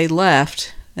you that they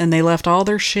left, and they left all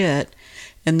their shit,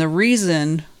 and the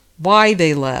reason why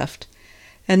they left,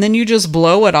 and then you just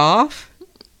blow it off?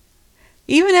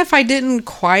 Even if I didn't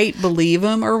quite believe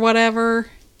them or whatever,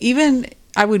 even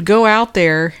I would go out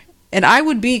there and I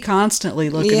would be constantly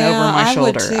looking over my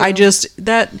shoulder. Would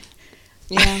too.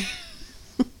 Yeah.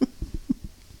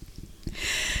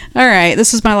 All right,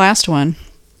 this is my last one.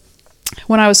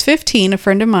 When I was 15, a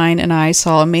friend of mine and I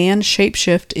saw a man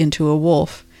shapeshift into a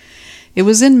wolf. It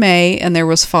was in May and there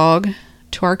was fog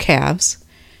to our calves.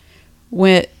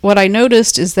 What I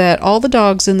noticed is that all the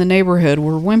dogs in the neighborhood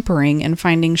were whimpering and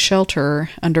finding shelter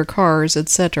under cars,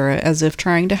 etc., as if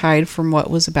trying to hide from what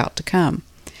was about to come.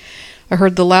 I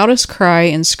heard the loudest cry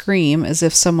and scream as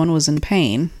if someone was in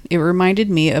pain. It reminded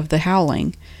me of the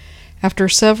howling. After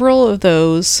several of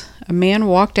those, a man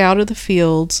walked out of the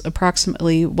fields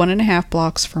approximately 1.5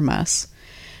 blocks from us.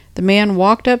 The man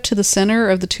walked up to the center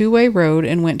of the 2-way road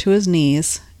and went to his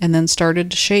knees, and then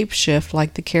started to shape-shift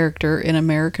like the character in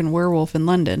American Werewolf in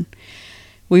London.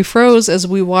 We froze as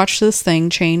we watched this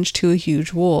thing change to a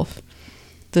huge wolf.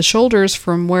 The shoulders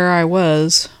from where I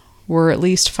was were at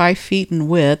least 5 feet in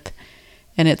width,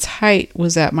 and its height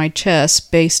was at my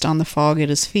chest based on the fog at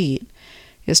his feet.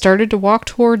 It started to walk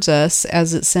towards us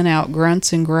as it sent out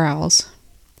grunts and growls.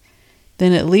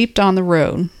 Then it leaped on the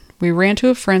road. We ran to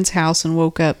a friend's house and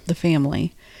woke up the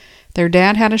family. Their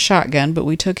dad had a shotgun, but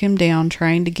we took him down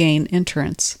trying to gain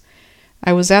entrance.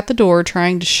 I was at the door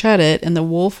trying to shut it, and the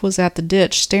wolf was at the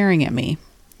ditch staring at me.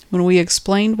 When we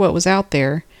explained what was out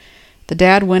there, the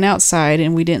dad went outside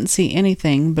and we didn't see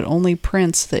anything but only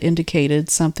prints that indicated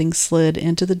something slid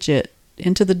into the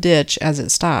ditch as it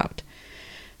stopped.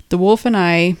 The wolf and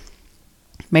I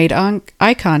made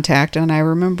eye contact, and I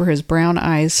remember his brown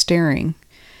eyes staring.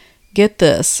 Get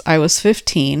this, I was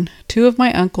 15. 2 of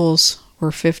my uncles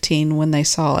were 15 when they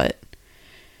saw it.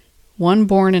 One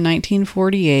born in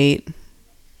 1948,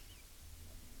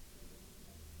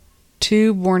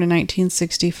 2 born in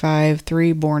 1965,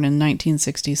 3 born in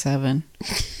 1967.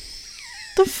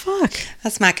 The fuck?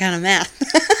 That's my kind of math.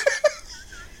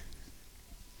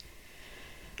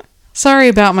 Sorry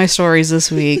about my stories this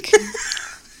week.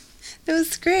 It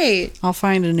was great. I'll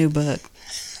find a new book.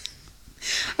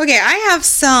 Okay, I have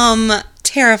some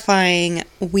terrifying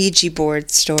Ouija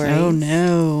board stories. Oh,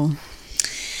 no.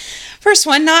 First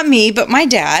one, not me, but my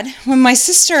dad. When my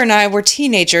sister and I were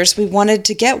teenagers, we wanted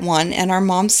to get one, and our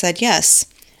mom said yes.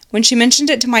 When she mentioned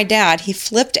it to my dad, he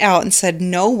flipped out and said,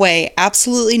 "No way,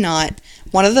 absolutely not.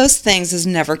 One of those things is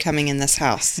never coming in this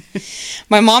house."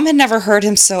 My mom had never heard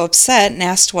him so upset and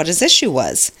asked what his issue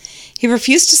was. He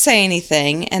refused to say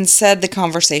anything and said the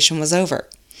conversation was over.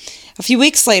 A few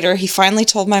weeks later, he finally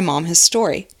told my mom his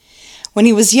story. When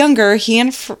he was younger, he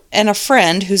and a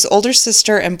friend whose older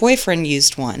sister and boyfriend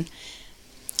used one.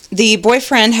 The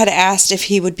boyfriend had asked if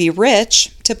he would be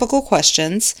rich, typical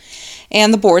questions,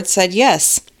 and the board said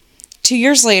yes. 2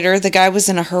 years later, the guy was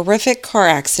in a horrific car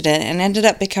accident and ended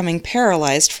up becoming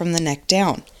paralyzed from the neck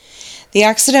down. The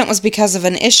accident was because of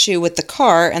an issue with the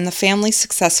car, and the family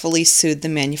successfully sued the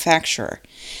manufacturer.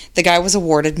 The guy was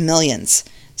awarded millions.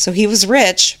 So he was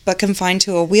rich, but confined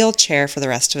to a wheelchair for the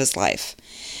rest of his life.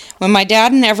 When my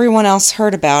dad and everyone else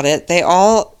heard about it,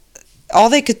 all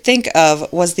they could think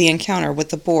of was the encounter with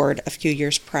the board a few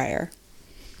years prior.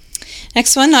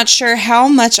 Next one, not sure how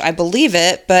much I believe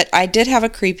it, but I did have a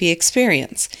creepy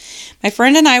experience. My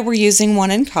friend and I were using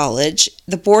one in college.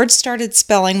 The board started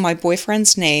spelling my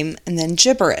boyfriend's name and then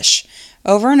gibberish.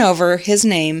 Over and over, his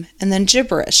name and then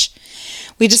gibberish.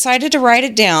 We decided to write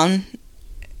it down,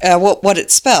 what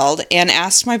it spelled, and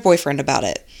asked my boyfriend about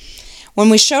it. When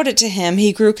we showed it to him,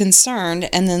 he grew concerned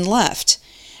and then left.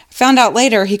 I found out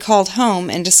later he called home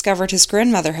and discovered his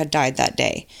grandmother had died that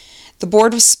day. The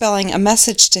board was spelling a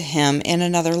message to him in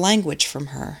another language from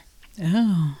her.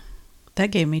 Oh,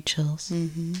 that gave me chills.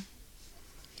 Mm-hmm.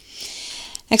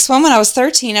 Next one, when I was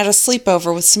 13, at a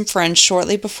sleepover with some friends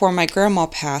shortly before my grandma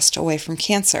passed away from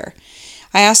cancer.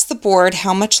 I asked the board,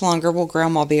 how much longer will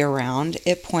grandma be around?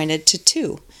 It pointed to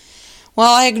 2.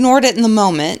 Well, I ignored it in the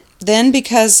moment. Then,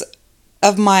 because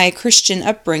of my Christian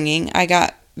upbringing, I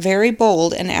got very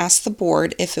bold and asked the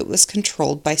board if it was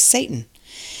controlled by Satan.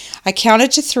 I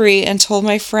counted to 3 and told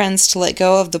my friends to let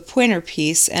go of the pointer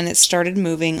piece, and it started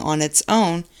moving on its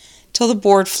own till the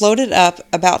board floated up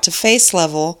about to face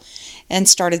level and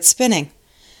started spinning.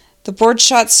 The board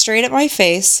shot straight at my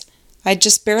face. I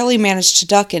just barely managed to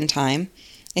duck in time.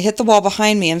 It hit the wall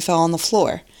behind me and fell on the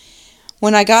floor.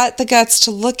 When I got the guts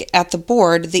to look at the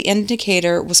board, the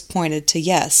indicator was pointed to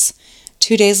yes.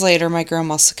 2 days later, my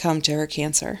grandma succumbed to her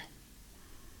cancer.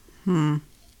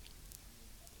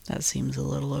 That seems a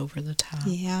little over the top.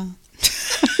 Yeah.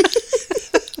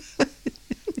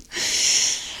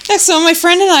 Next one, my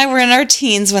friend and I were in our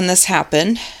teens when this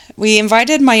happened. We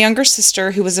invited my younger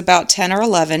sister, who was about 10 or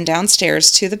 11,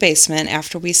 downstairs to the basement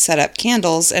after we set up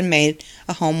candles and made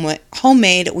a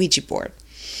homemade Ouija board.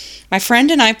 My friend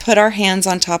and I put our hands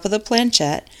on top of the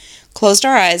planchette, closed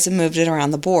our eyes, and moved it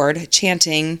around the board,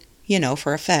 chanting,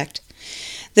 for effect.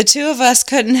 The 2 of us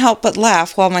couldn't help but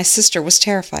laugh while my sister was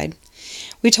terrified.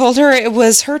 We told her it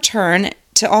was her turn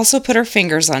to also put her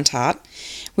fingers on top.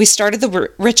 We started the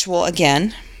ritual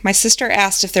again. My sister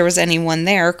asked if there was anyone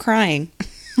there, crying.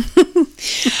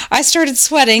 I started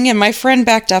sweating, and my friend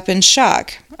backed up in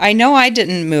shock. I know I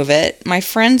didn't move it. My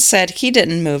friend said he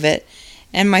didn't move it.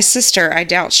 And my sister, I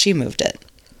doubt she moved it.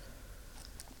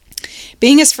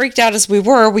 Being as freaked out as we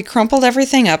were, we crumpled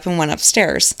everything up and went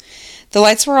upstairs. The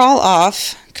lights were all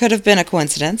off. Could have been a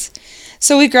coincidence.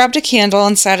 So we grabbed a candle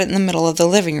and sat it in the middle of the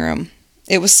living room.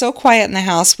 It was so quiet in the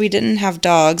house, we didn't have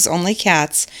dogs, only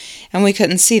cats, and we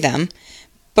couldn't see them.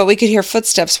 But we could hear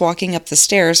footsteps walking up the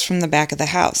stairs from the back of the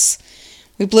house.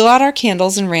 We blew out our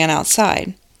candles and ran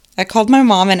outside. I called my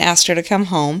mom and asked her to come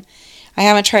home. I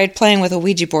haven't tried playing with a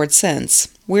Ouija board since.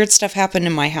 Weird stuff happened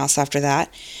in my house after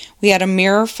that. We had a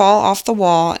mirror fall off the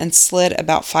wall and slid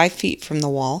about 5 feet from the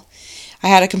wall. I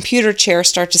had a computer chair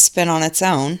start to spin on its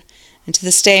own. And to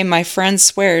this day, my friend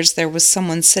swears there was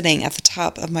someone sitting at the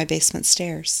top of my basement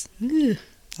stairs. Ugh.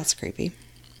 That's creepy.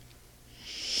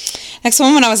 Next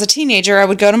one, when I was a teenager, I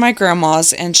would go to my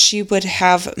grandma's and she would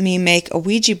have me make a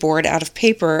Ouija board out of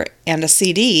paper and a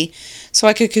CD so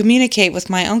I could communicate with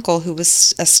my uncle who was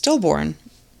stillborn.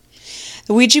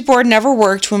 The Ouija board never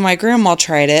worked when my grandma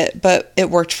tried it, but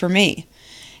it worked for me.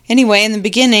 Anyway, in the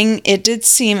beginning, it did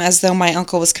seem as though my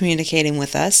uncle was communicating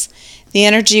with us. The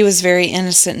energy was very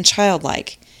innocent and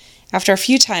childlike. After a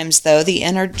few times, though, the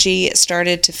energy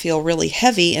started to feel really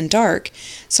heavy and dark,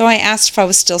 so I asked if I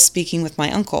was still speaking with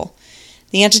my uncle.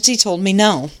 The entity told me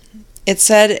no. It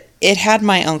said it had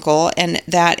my uncle and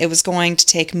that it was going to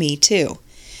take me too.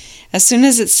 As soon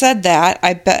as it said that,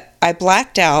 I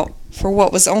blacked out for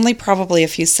what was only probably a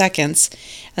few seconds,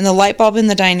 and the light bulb in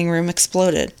the dining room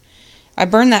exploded. I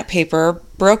burned that paper,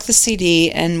 broke the CD,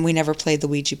 and we never played the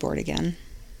Ouija board again.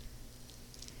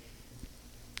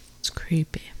 It's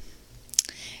creepy.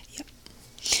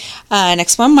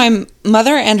 Next one, my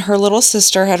mother and her little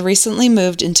sister had recently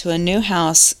moved into a new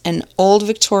house, an old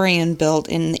Victorian built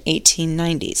in the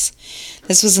 1890s.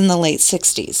 This was in the late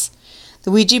 60s.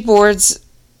 The Ouija boards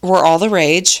were all the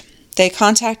rage. They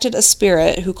contacted a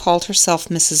spirit who called herself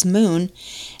Mrs. Moon,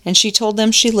 and she told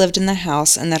them she lived in the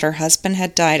house and that her husband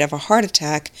had died of a heart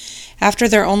attack after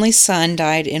their only son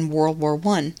died in World War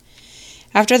I.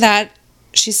 After that,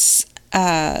 she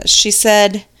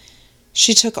said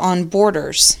she took on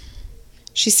boarders.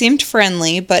 She seemed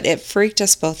friendly, but it freaked them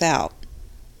both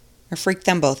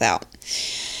out.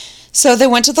 So they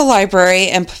went to the library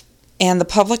and the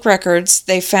public records.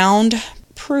 They found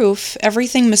proof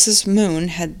everything Mrs. Moon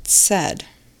had said.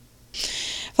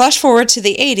 Flash forward to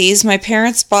the 80s, my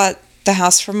parents bought the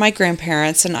house from my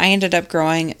grandparents, and I ended up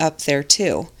growing up there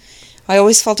too. I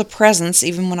always felt a presence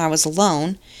even when I was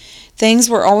alone. Things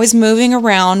were always moving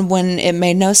around when it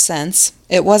made no sense.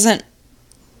 It wasn't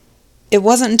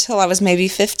until I was maybe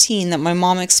 15 that my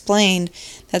mom explained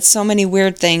that so many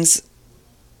weird things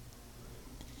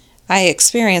I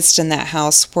experienced in that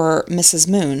house were Mrs.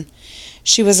 Moon.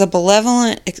 She was a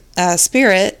benevolent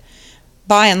spirit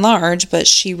by and large, but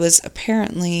she was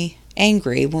apparently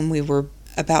angry when we were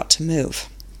about to move.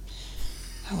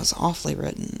 That was awfully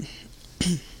written.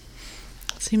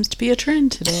 Seems to be a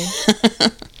trend today.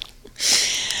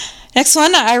 Next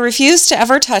one, I refused to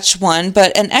ever touch one,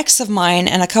 but an ex of mine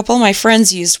and a couple of my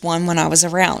friends used one when I was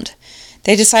around.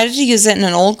 They decided to use it in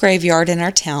an old graveyard in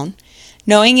our town.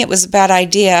 Knowing it was a bad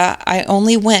idea, I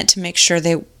only went to make sure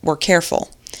they were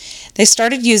careful. They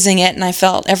started using it, and I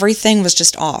felt everything was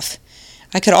just off.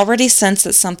 I could already sense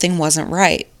that something wasn't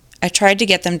right. I tried to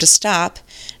get them to stop.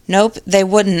 Nope, they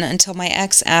wouldn't until my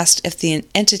ex asked if the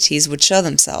entities would show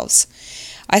themselves.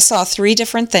 I saw 3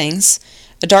 different things: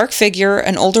 a dark figure,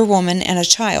 an older woman, and a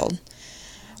child.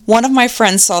 One of my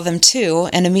friends saw them too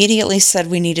and immediately said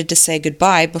we needed to say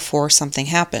goodbye before something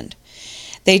happened.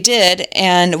 They did,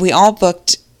 and we all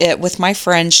booked it with my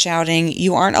friend shouting,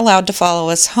 "You aren't allowed to follow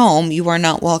us home. You are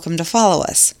not welcome to follow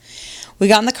us." We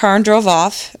got in the car and drove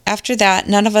off. After that,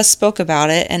 none of us spoke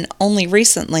about it, and only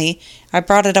recently I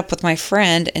brought it up with my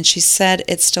friend, and she said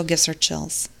it still gives her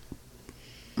chills.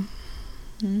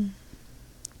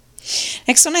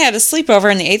 Next one, I had a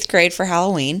sleepover in the 8th grade for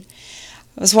Halloween.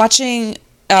 I was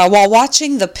while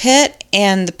watching The Pit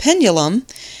and the Pendulum,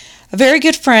 a very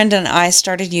good friend and I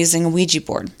started using a Ouija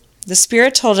board. The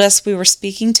spirit told us we were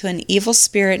speaking to an evil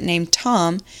spirit named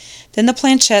Tom. Then the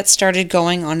planchette started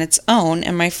going on its own,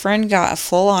 and my friend got a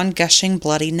full-on gushing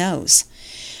bloody nose.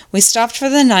 We stopped for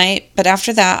the night, but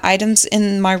after that, items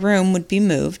in my room would be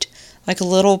moved, like a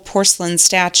little porcelain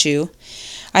statue.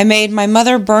 I made my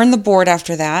mother burn the board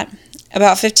after that.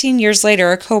 About 15 years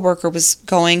later, a coworker was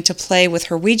going to play with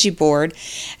her Ouija board,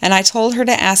 and I told her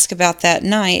to ask about that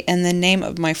night and the name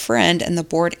of my friend, and the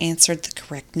board answered the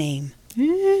correct name.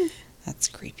 That's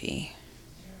creepy.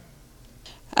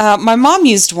 My mom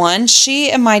used one.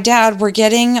 She and my dad were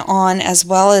getting on as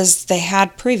well as they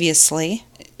had previously.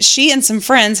 She and some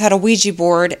friends had a Ouija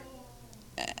board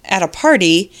at a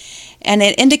party, and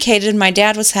it indicated my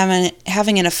dad was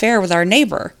having an affair with our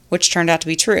neighbor, which turned out to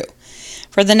be true.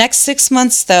 For the next 6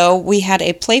 months, though, we had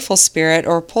a playful spirit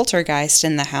or poltergeist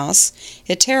in the house.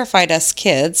 It terrified us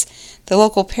kids. The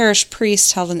local parish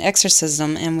priest held an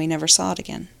exorcism, and we never saw it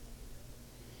again.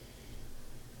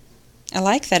 I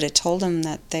like that it told him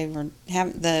that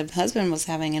the husband was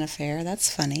having an affair. That's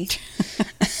funny.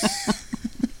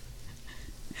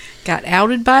 Got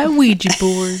outed by a Ouija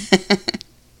board.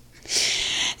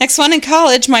 Next one, in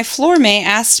college, my floor mate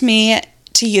asked me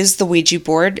to use the Ouija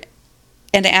board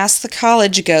and asked the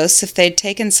college ghosts if they'd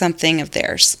taken something of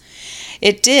theirs.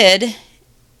 I did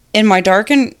in my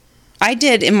darkened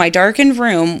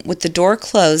room with the door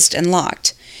closed and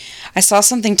locked. I saw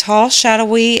something tall,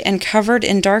 shadowy, and covered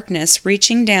in darkness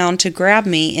reaching down to grab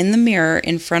me in the mirror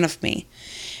in front of me.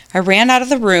 I ran out of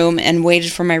the room and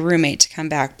waited for my roommate to come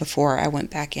back before I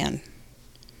went back in.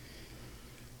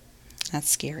 That's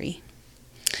scary.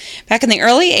 Back in the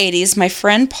early 80s, my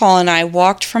friend Paul and I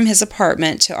walked from his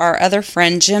apartment to our other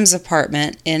friend Jim's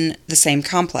apartment in the same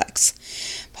complex.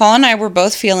 Paul and I were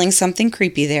both feeling something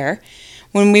creepy there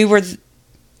when we were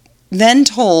then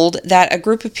told that a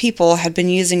group of people had been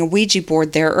using a Ouija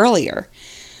board there earlier.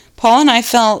 Paul and I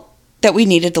felt that we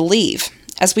needed to leave.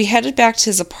 As we headed back to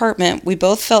his apartment, we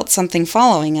both felt something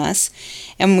following us,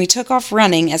 and we took off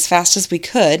running as fast as we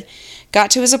could,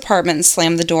 got to his apartment and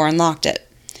slammed the door and locked it.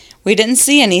 We didn't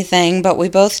see anything, but we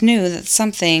both knew that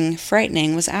something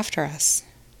frightening was after us.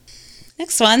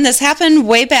 Next one, this happened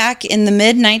way back in the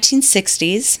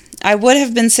mid-1960s. I would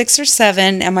have been 6 or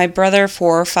 7 and my brother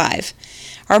 4 or 5.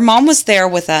 Our mom was there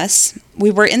with us. We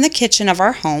were in the kitchen of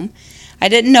our home. I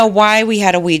didn't know why we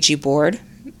had a Ouija board.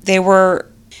 They were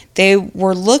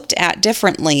looked at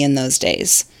differently in those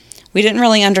days. We didn't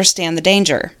really understand the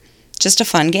danger. Just a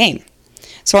fun game.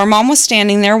 So our mom was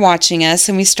standing there watching us,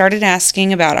 and we started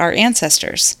asking about our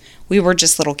ancestors. We were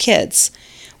just little kids.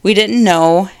 We didn't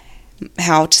know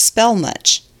how to spell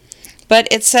much. But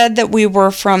it said that we were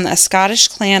from a Scottish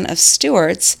clan of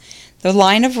Stuarts, the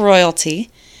line of royalty.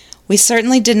 We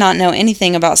certainly did not know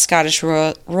anything about Scottish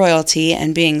royalty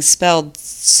and being spelled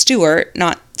Stuart,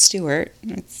 not Stewart.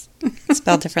 It's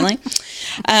spelled differently.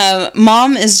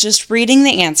 Mom is just reading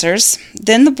the answers.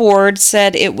 Then the board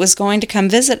said it was going to come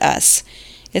visit us.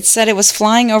 It said it was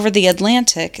flying over the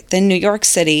Atlantic, then New York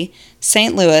City,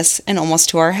 St. Louis, and almost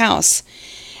to our house.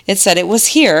 It said it was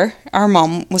here. Our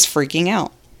mom was freaking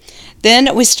out.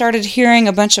 Then we started hearing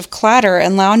a bunch of clatter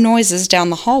and loud noises down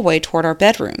the hallway toward our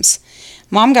bedrooms.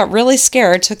 Mom got really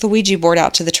scared, took the Ouija board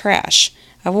out to the trash.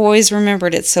 I've always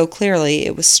remembered it so clearly.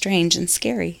 It was strange and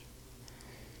scary.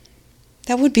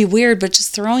 That would be weird, but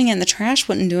just throwing it in the trash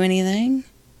wouldn't do anything.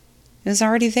 It was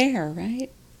already there, right?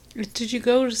 Did you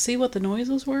go to see what the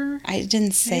noises were? I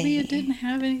didn't say. Maybe it didn't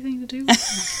have anything to do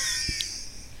with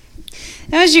it.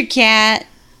 That was your cat.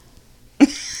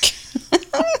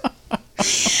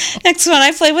 Next one,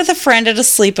 I played with a friend at a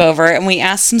sleepover, and we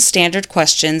asked some standard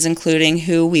questions, including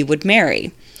who we would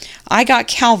marry. I got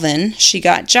Calvin. She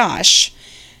got Josh.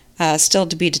 Still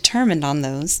to be determined on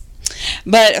those.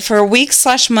 But for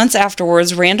weeks/months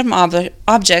afterwards, random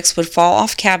objects would fall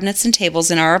off cabinets and tables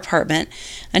in our apartment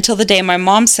until the day my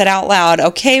mom said out loud,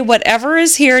 "Okay, whatever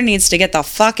is here needs to get the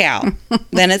fuck out."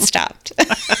 Then it stopped.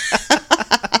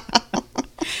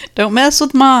 Don't mess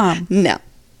with Mom. No.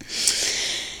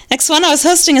 Next one, I was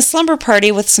hosting a slumber party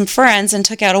with some friends and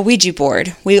took out a Ouija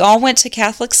board. We all went to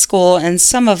Catholic school, and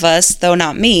some of us, though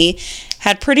not me,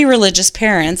 had pretty religious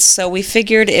parents, so we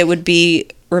figured it would be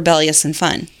rebellious and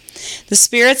fun. The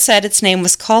spirit said its name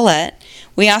was Colette.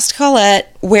 We asked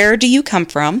Colette, "Where do you come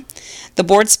from?" The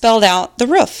board spelled out the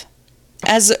roof.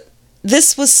 As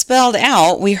this was spelled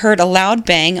out, we heard a loud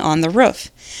bang on the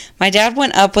roof. My dad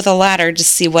went up with a ladder to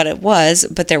see what it was,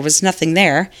 but there was nothing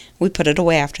there. We put it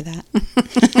away after that.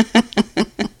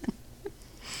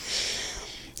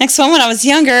 Next one, when I was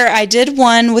younger, I did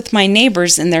one with my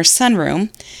neighbors in their sunroom.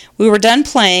 We were done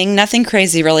playing. Nothing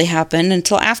crazy really happened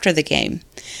until after the game.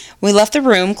 We left the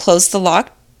room, closed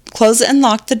and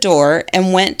locked the door,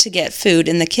 and went to get food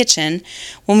in the kitchen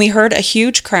when we heard a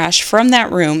huge crash from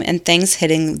that room and things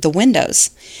hitting the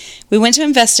windows. We went to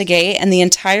investigate, and the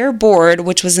entire board,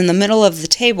 which was in the middle of the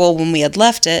table when we had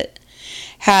left it,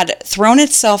 had thrown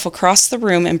itself across the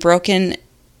room and broken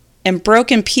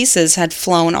pieces had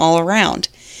flown all around.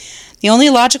 The only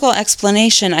logical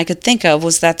explanation I could think of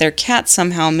was that their cat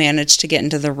somehow managed to get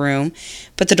into the room,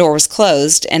 but the door was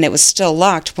closed, and it was still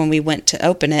locked when we went to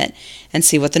open it and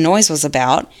see what the noise was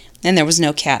about, and there was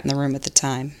no cat in the room at the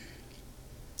time.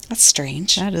 That's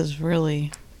strange. That is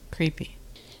really creepy.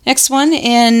 Next one,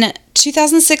 in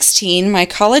 2016, my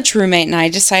college roommate and I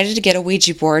decided to get a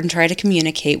Ouija board and try to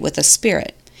communicate with a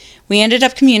spirit. We ended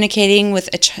up communicating with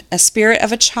a spirit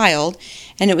of a child,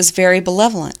 and it was very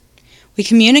benevolent. We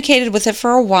communicated with it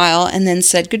for a while and then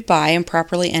said goodbye and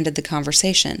properly ended the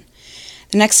conversation.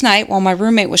 The next night, while my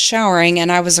roommate was showering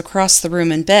and I was across the room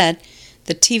in bed,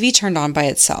 the TV turned on by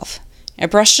itself. I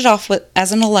brushed it off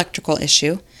as an electrical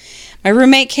issue. My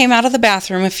roommate came out of the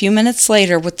bathroom a few minutes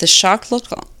later with the shocked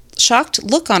shocked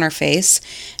look on her face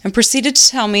and proceeded to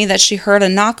tell me that she heard a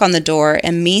knock on the door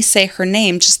and me say her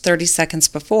name just 30 seconds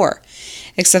before,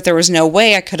 except there was no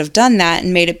way I could have done that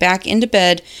and made it back into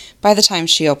bed by the time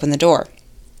she opened the door.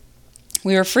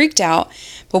 We were freaked out,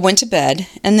 but went to bed,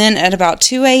 and then at about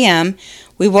 2 a.m.,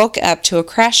 we woke up to a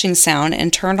crashing sound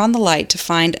and turned on the light to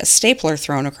find a stapler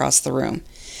thrown across the room.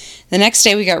 The next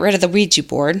day, we got rid of the Ouija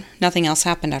board. Nothing else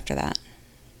happened after that.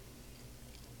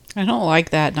 I don't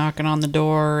like that knocking on the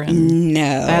door. And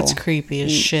no. That's creepy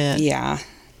as shit. Yeah.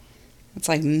 It's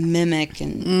like mimic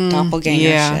and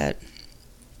doppelganger shit.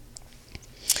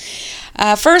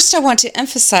 First, I want to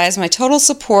emphasize my total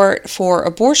support for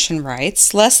abortion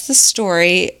rights, lest the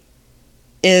story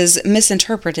is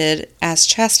misinterpreted as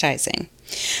chastising.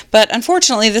 But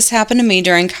unfortunately, this happened to me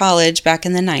during college back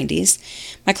in the 90s.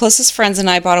 My closest friends and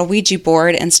I bought a Ouija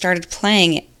board and started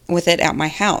playing with it at my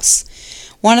house.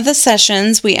 One of the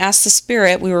sessions, we asked the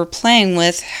spirit we were playing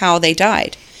with how they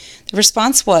died. The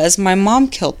response was, "My mom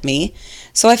killed me,"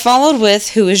 so I followed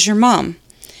with, "Who is your mom?"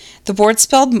 The board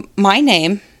spelled my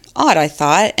name. Odd, I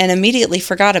thought, and immediately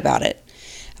forgot about it.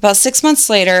 About 6 months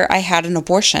later, I had an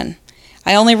abortion.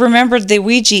 I only remembered the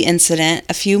Ouija incident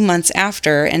a few months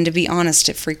after, and to be honest,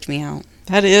 it freaked me out.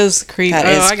 That is creepy.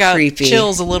 I got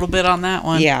chills a little bit on that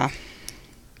one. Yeah.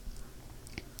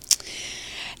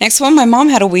 Next one, my mom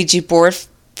had a Ouija board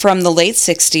from the late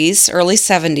 60s, early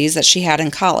 70s that she had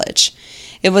in college.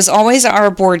 It was always in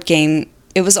our board game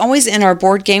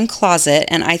closet,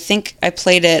 and I think I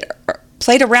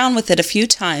played around with it a few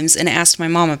times and asked my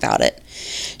mom about it.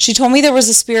 She told me there was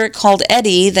a spirit called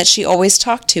Eddie that she always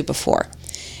talked to before.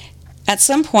 At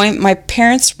some point, my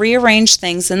parents rearranged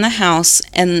things in the house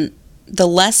and the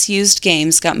less used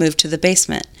games got moved to the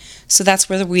basement. So that's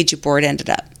where the Ouija board ended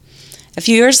up. A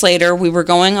few years later, we were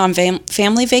going on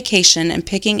family vacation and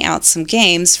picking out some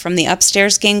games from the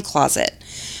upstairs game closet.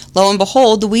 Lo and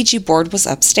behold, the Ouija board was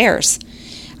upstairs.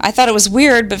 I thought it was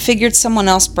weird, but figured someone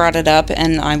else brought it up,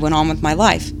 and I went on with my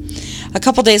life. A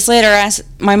couple days later,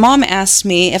 my mom asked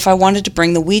me if I wanted to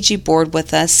bring the Ouija board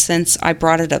with us since I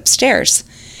brought it upstairs.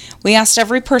 We asked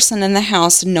every person in the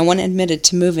house, and no one admitted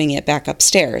to moving it back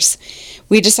upstairs.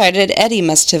 We decided Eddie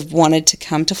must have wanted to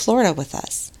come to Florida with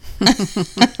us.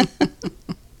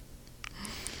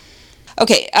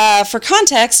 Okay, for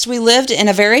context, we lived in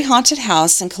a very haunted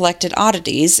house and collected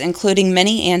oddities, including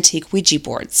many antique Ouija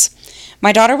boards.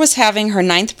 My daughter was having her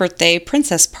 9th birthday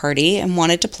princess party and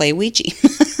wanted to play Ouija.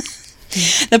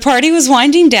 The party was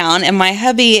winding down, and my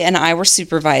hubby and I were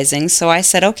supervising, so I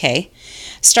said okay.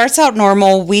 Starts out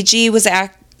normal. Ouija was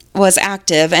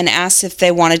active and asked if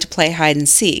they wanted to play hide and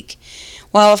seek.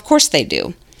 Well, of course they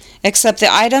do. Except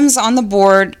the items the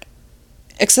board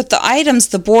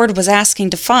was asking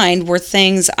to find were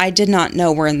things I did not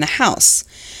know were in the house.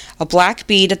 A black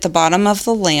bead at the bottom of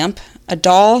the lamp, a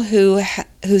doll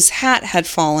whose hat had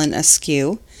fallen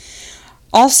askew.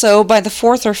 Also, by the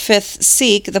 4th or 5th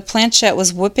seek, the planchette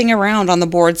was whipping around on the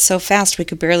board so fast we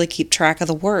could barely keep track of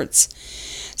the words.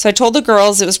 So I told the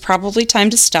girls it was probably time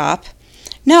to stop.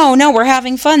 No, we're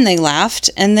having fun, they laughed.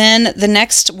 And then the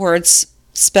next words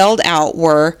spelled out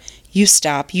were, "You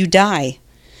stop, you die."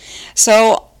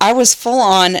 So I was full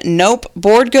on, nope,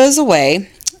 board goes away.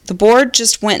 The board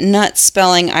just went nuts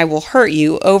spelling "I will hurt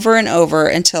you" over and over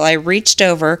until I reached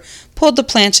over, pulled the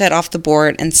planchette off the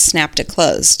board, and snapped it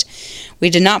closed. We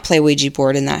did not play Ouija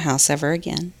board in that house ever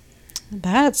again.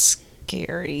 That's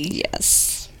scary.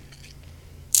 Yes.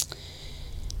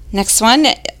 Next one.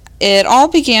 It all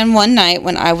began one night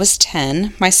when I was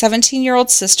 10. My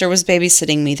 17-year-old sister was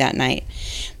babysitting me that night.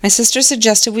 My sister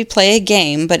suggested we play a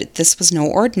game, but this was no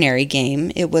ordinary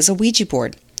game. It was a Ouija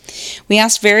board. We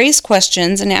asked various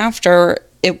questions, and after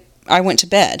I went to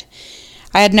bed.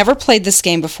 I had never played this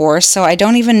game before, so I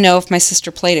don't even know if my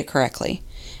sister played it correctly.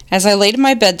 As I laid in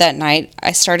my bed that night,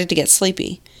 I started to get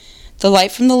sleepy. The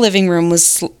light from the living room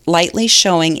was lightly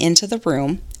showing into the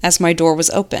room as my door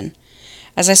was open.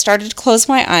 As I started to close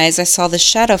my eyes, I saw this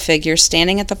shadow figure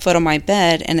standing at the foot of my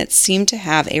bed, and it seemed to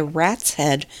have a rat's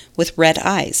head with red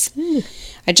eyes.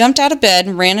 I jumped out of bed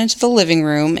and ran into the living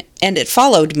room, and it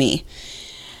followed me.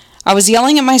 I was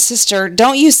yelling at my sister,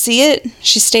 "Don't you see it?"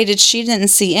 She stated she didn't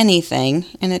see anything,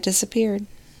 and it disappeared.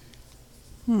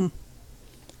 I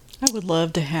would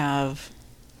love to have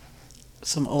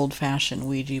some old-fashioned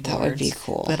Ouija boards. That would be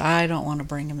cool. But I don't want to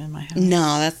bring them in my house.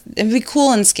 No, it'd be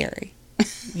cool and scary.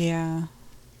 Yeah.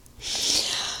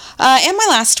 And my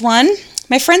last one.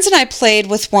 My friends and I played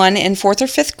with one in 4th or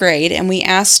 5th grade, and we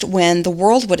asked when the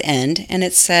world would end, and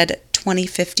it said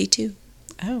 2052.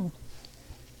 Oh.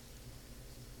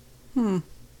 Happy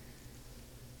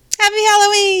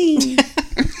Halloween!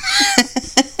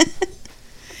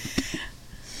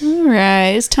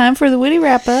 time for the witty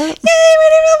wrap up. Yay,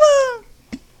 witty wrap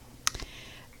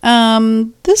up!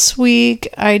 This week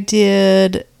I'm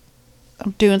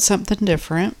doing something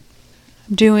different.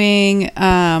 I'm doing,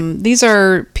 these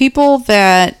are people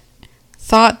that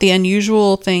thought the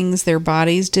unusual things their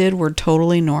bodies did were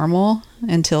totally normal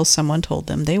until someone told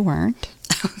them they weren't.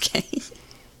 Okay.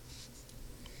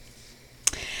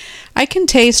 I can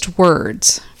taste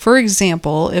words. For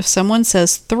example, if someone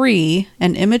says 3,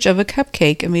 an image of a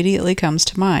cupcake immediately comes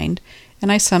to mind,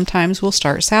 and I sometimes will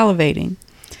start salivating.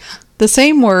 The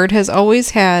same word has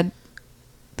always had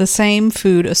the same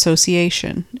food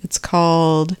association. It's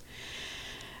called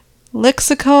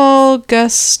lexical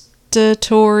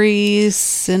gustatory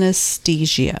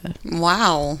synesthesia.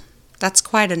 Wow. That's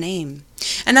quite a name.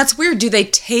 And that's weird. Do they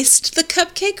taste the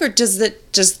cupcake or does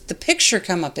the picture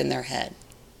come up in their head?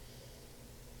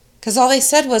 Because all they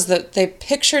said was that they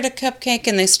pictured a cupcake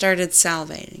and they started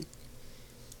salivating.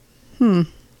 I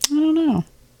don't know.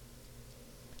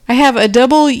 I have a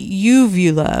double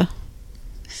uvula.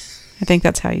 I think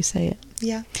that's how you say it.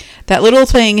 Yeah. That little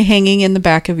thing hanging in the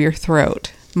back of your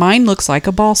throat. Mine looks like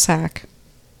a ball sack.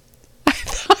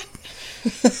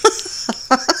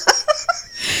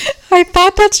 I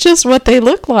thought that's just what they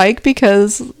look like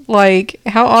because, like,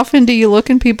 how often do you look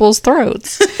in people's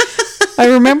throats? I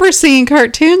remember seeing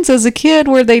cartoons as a kid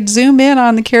where they'd zoom in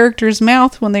on the character's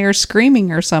mouth when they are screaming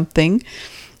or something,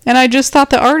 and I just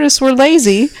thought the artists were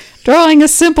lazy, drawing a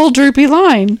simple droopy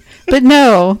line. But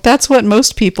no, that's what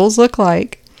most people's look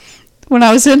like. When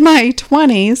I was in my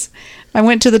 20s, I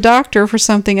went to the doctor for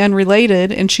something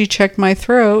unrelated, and she checked my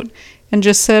throat and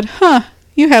just said,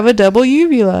 you have a double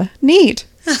uvula. Neat.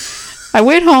 I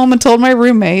went home and told my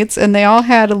roommates, and they all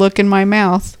had a look in my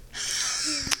mouth.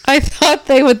 I thought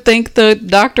they would think the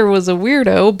doctor was a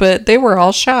weirdo, but they were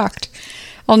all shocked.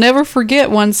 I'll never forget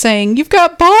one saying, "You've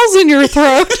got balls in your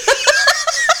throat."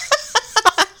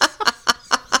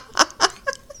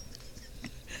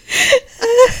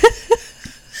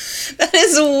 That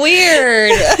is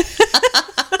weird.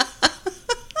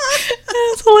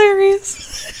 That's hilarious.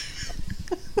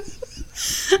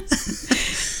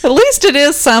 At least it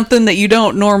is something that you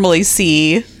don't normally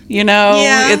see, you know?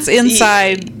 Yeah. It's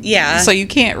inside. Yeah. So you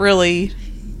can't really,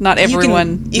 not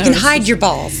everyone You can hide your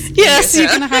balls. Yes, you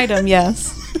can hide them,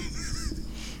 yes.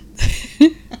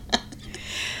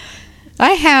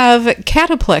 I have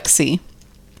cataplexy.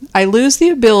 I lose the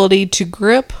ability to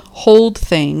grip, hold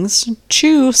things,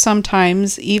 chew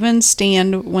sometimes, even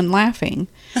stand when laughing.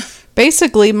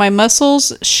 Basically, my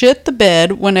muscles shit the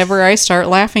bed whenever I start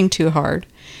laughing too hard.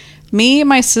 Me,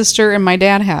 my sister, and my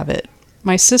dad have it.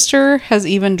 My sister has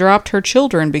even dropped her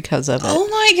children because of it. Oh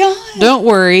my god. Don't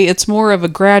worry, it's more of a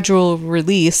gradual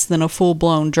release than a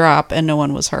full-blown drop, and no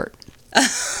one was hurt.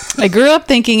 I grew up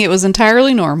thinking it was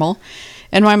entirely normal,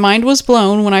 and my mind was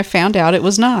blown when I found out it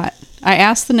was not. I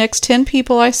asked the next 10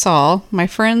 people I saw, my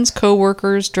friends,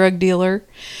 co-workers, drug dealer,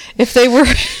 if they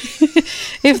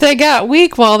got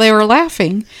weak while they were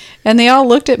laughing, and they all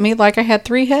looked at me like I had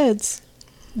 3 heads.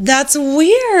 That's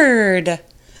weird.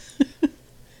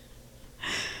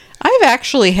 I've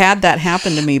actually had that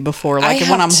happen to me before. Like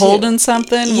when I'm holding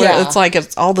something, where it's like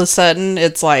it's all of a sudden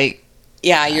it's like,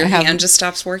 yeah, your hand just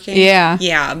stops working. Yeah.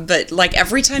 Yeah, but like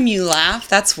every time you laugh,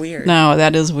 that's weird. No,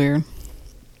 that is weird.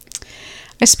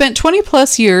 I spent 20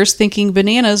 plus years thinking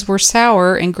bananas were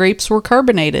sour and grapes were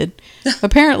carbonated.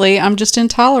 Apparently, I'm just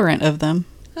intolerant of them.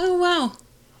 Oh, wow.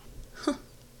 Huh.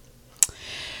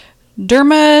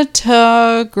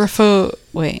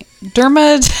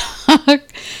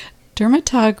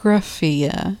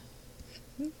 Dermatographia.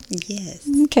 Yes.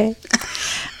 Okay.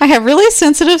 I have really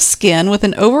sensitive skin with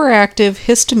an overactive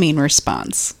histamine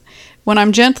response. When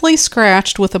I'm gently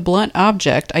scratched with a blunt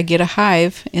object, I get a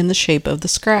hive in the shape of the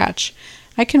scratch.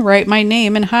 I can write my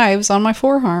name in hives on my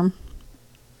forearm.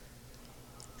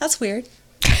 That's weird.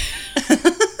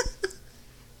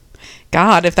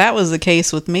 God, if that was the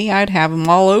case with me, I'd have them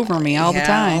all over me all the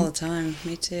time. All the time.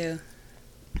 Me too.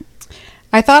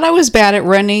 I thought I was bad at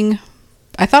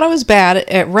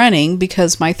running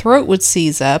because my throat would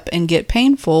seize up and get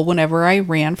painful whenever I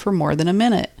ran for more than a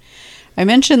minute. I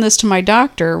mentioned this to my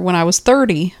doctor when I was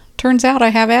 30. Turns out I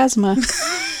have asthma.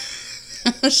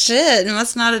 Shit, you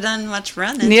must not have done much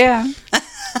running. Yeah.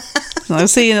 So,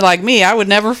 see, like me, I would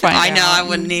never find out. I know, I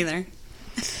wouldn't either.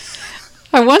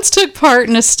 I once took part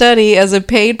in a study as a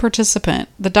paid participant.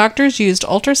 The doctors used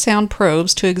ultrasound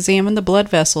probes to examine the blood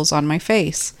vessels on my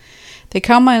face. They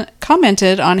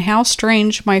commented on how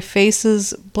strange my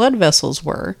face's blood vessels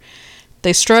were.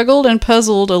 They struggled and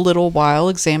puzzled a little while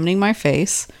examining my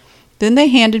face. Then they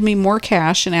handed me more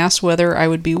cash and asked whether I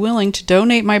would be willing to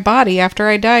donate my body after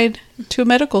I died to a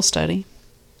medical study.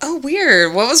 Oh,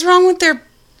 weird. What was wrong with their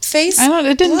face? I don't.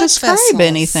 It didn't blood describe vessels?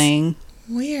 anything.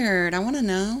 Weird. I want to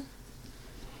know.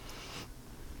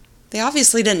 They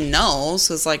obviously didn't know,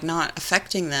 so it's like not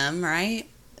affecting them, right?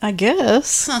 I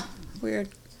guess. Huh. Weird.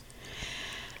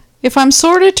 If I'm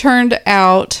sort of turned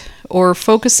out or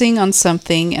focusing on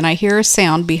something and I hear a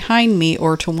sound behind me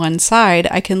or to one side,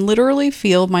 I can literally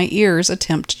feel my ears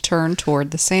attempt to turn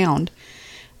toward the sound,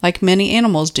 like many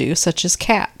animals do, such as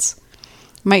cats.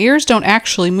 My ears don't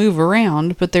actually move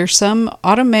around, but there's some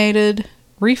automated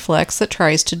reflex that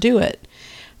tries to do it.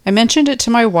 I mentioned it to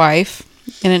my wife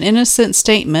in an innocent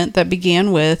statement that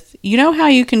began with, "You know how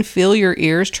you can feel your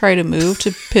ears try to move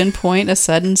to pinpoint a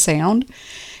sudden sound?"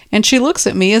 And she looks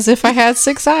at me as if I had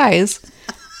 6 eyes.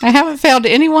 I haven't found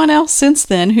anyone else since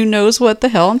then who knows what the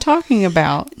hell I'm talking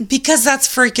about. Because that's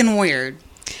freaking weird.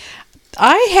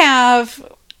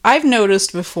 I've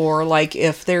noticed before, like,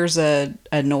 if there's a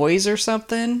noise or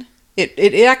something,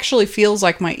 it actually feels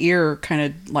like my ear kind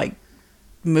of, like,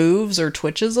 moves or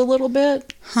twitches a little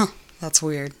bit. Huh. That's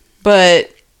weird.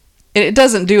 But it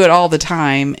doesn't do it all the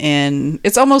time, and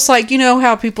it's almost like, you know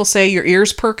how people say your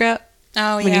ears perk up?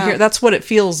 Oh, When you yeah. hear, that's what it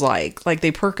feels like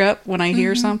they perk up when I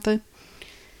hear something.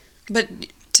 But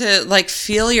to, like,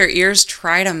 feel your ears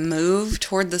try to move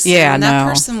toward the sound, Yeah, that no.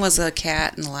 person was a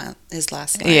cat in his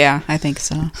last life. Yeah, I think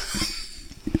so.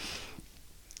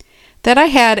 That I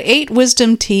had 8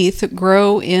 wisdom teeth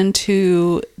grow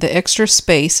into the extra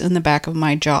space in the back of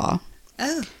my jaw.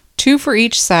 Oh. 2 for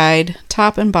each side,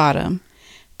 top and bottom.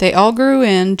 They all grew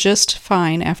in just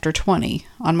fine after 20.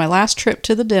 On my last trip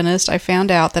to the dentist, I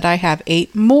found out that I have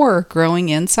 8 more growing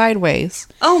in sideways.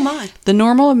 Oh, my. The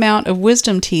normal amount of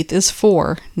wisdom teeth is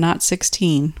 4, not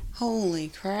 16. Holy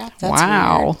crap. That's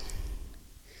Wow. weird.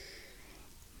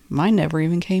 Mine never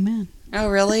even came in. Oh,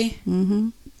 really? Mm-hmm.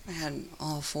 I had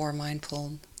all 4 of mine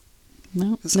pulled.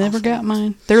 No, That's never awful. got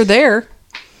mine. They're there.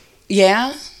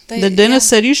 Yeah? The dentist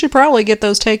said you should probably get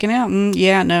those taken out. And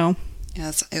yeah, no.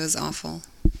 Yeah, it was awful.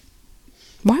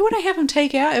 Why would I have them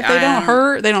take out if they I don't don't-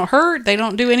 hurt? They don't hurt. They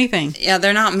don't do anything. Yeah,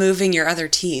 they're not moving your other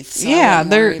teeth, so Yeah, I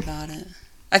wouldn't they're- worry about it.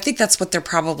 I think that's what they're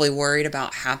probably worried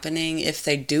about happening. If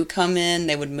they do come in,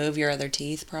 they would move your other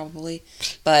teeth, probably.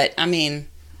 But, I mean,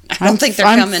 I don't think they're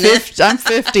coming in. I'm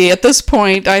 50 at this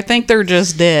point. I think they're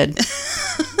just dead.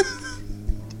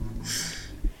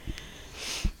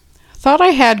 Thought I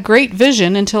had great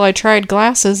vision until I tried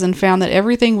glasses and found that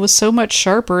everything was so much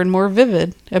sharper and more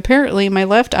vivid. Apparently, my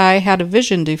left eye had a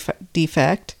vision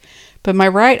defect, but my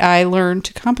right eye learned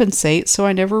to compensate, so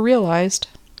I never realized.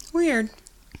 Weird.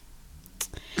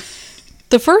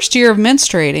 The first year of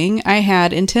menstruating, I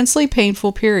had intensely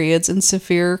painful periods and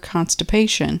severe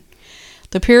constipation.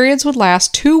 The periods would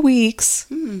last 2 weeks,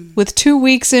 with 2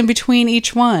 weeks in between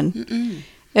each one. Mm-mm.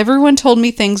 Everyone told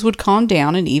me things would calm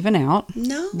down and even out.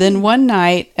 No. Then one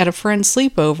night, at a friend's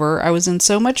sleepover, I was in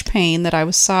so much pain that I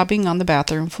was sobbing on the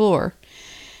bathroom floor.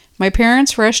 My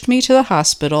parents rushed me to the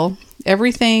hospital.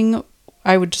 Everything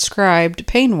I would describe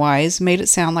pain-wise made it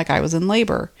sound like I was in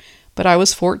labor, but I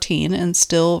was 14 and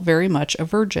still very much a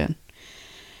virgin.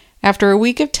 After a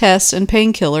week of tests and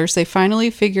painkillers, they finally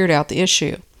figured out the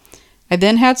issue. I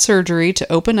then had surgery to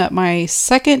open up my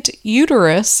second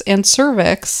uterus and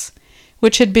cervix,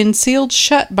 which had been sealed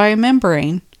shut by a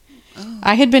membrane. Oh.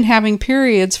 I had been having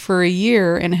periods for a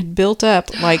year and had built up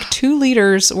like 2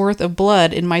 liters worth of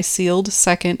blood in my sealed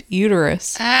second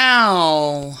uterus.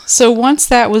 Ow. So once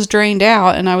that was drained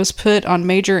out and I was put on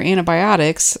major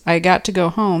antibiotics, I got to go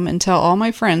home and tell all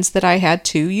my friends that I had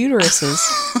 2 uteruses.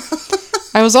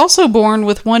 I was also born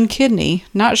with 1 kidney.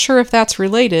 Not sure if that's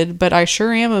related, but I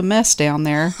sure am a mess down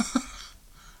there.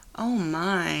 Oh,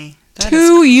 my. That 2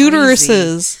 is crazy.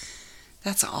 uteruses.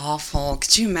 That's awful.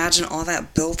 Could you imagine all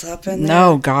that built up in there?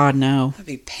 No, God, no. That'd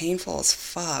be painful as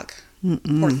fuck.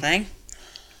 Mm-mm. Poor thing.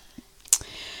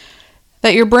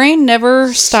 That your brain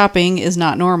never stopping is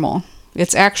not normal.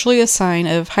 It's actually a sign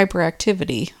of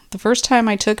hyperactivity. The first time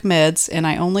I took meds and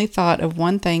I only thought of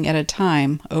one thing at a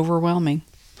time, overwhelming.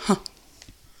 Huh.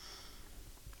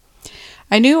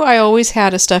 I knew I always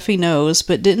had a stuffy nose,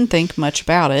 but didn't think much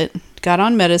about it. Got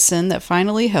on medicine that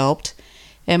finally helped,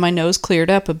 and my nose cleared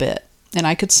up a bit, and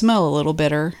I could smell a little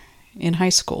better in high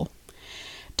school.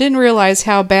 Didn't realize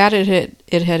how bad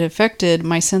it had affected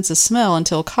my sense of smell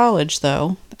until college,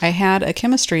 though. I had a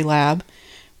chemistry lab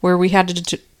where we had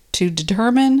to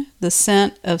determine the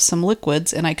scent of some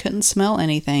liquids, and I couldn't smell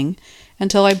anything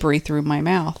until I breathed through my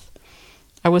mouth.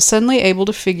 I was suddenly able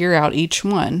to figure out each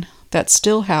one. That's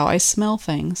still how I smell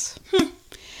things.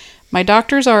 My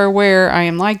doctors are aware I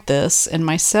am like this, and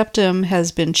my septum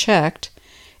has been checked.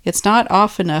 It's not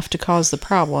off enough to cause the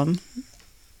problem.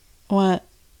 What?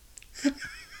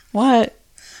 What?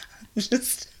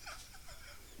 Just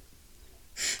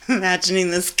imagining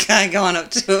this guy going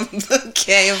up to a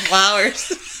bouquet of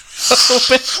flowers.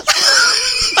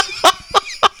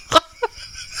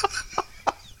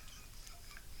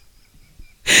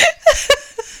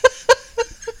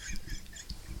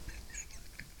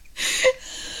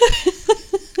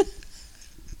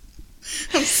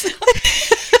 I'm sorry.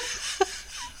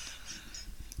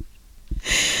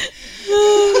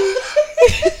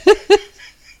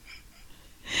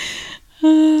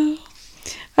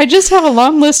 I just have a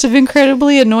long list of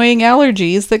incredibly annoying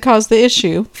allergies that cause the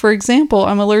issue. For example,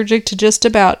 I'm allergic to just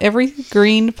about every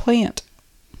green plant.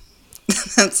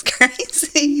 That's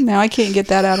crazy. Now I can't get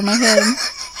that out of my head.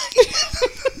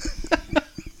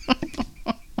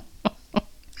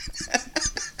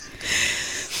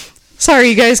 Sorry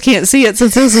you guys can't see it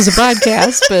since this is a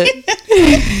podcast, but...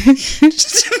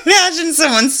 Just imagine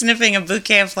someone sniffing a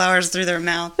bouquet of flowers through their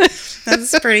mouth.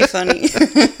 That's pretty funny.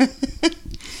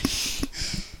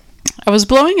 I was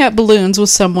blowing up balloons with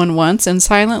someone once and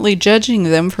silently judging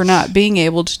them for not being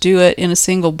able to do it in a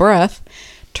single breath.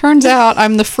 Turns out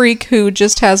I'm the freak who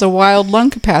just has a wild lung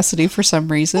capacity for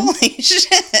some reason. Holy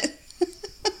shit.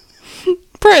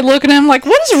 Probably looking at him like,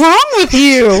 what is wrong with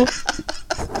you?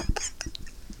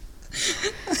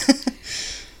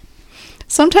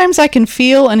 Sometimes I can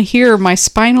feel and hear my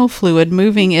spinal fluid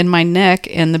moving in my neck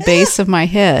and the base of my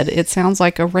head. It sounds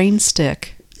like a rain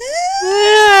stick.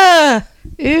 Ah,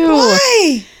 ew.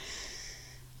 Why?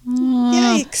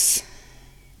 Yikes.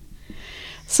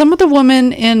 Some of the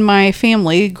women in my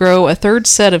family grow a third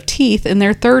set of teeth in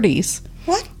their 30s.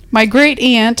 What? My great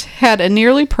aunt had a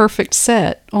nearly perfect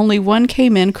set. Only one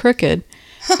came in crooked.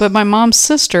 But my mom's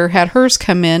sister had hers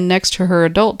come in next to her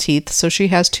adult teeth, so she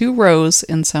has 2 rows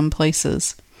in some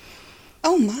places.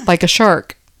 Oh my. Like a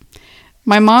shark.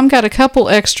 My mom got a couple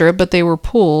extra, but they were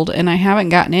pulled, and I haven't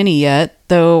gotten any yet,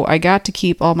 though I got to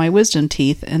keep all my wisdom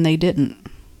teeth, and they didn't.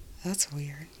 That's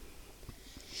weird.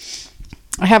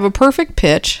 I have a perfect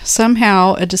pitch.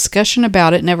 Somehow, a discussion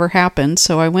about it never happened,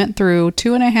 so I went through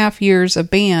 2.5 years of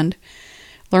band,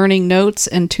 learning notes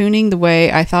and tuning the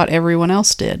way I thought everyone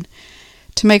else did.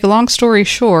 To make a long story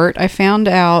short, I found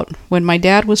out when my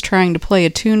dad was trying to play a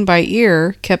tune by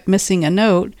ear, kept missing a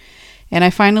note, and I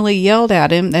finally yelled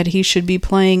at him that he should be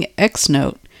playing X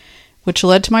note, which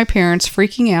led to my parents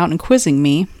freaking out and quizzing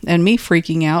me, and me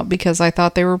freaking out because I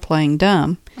thought they were playing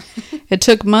dumb. It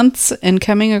took months and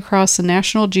coming across a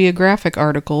National Geographic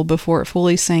article before it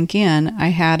fully sank in. I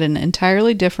had an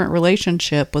entirely different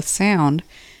relationship with sound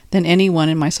than anyone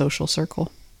in my social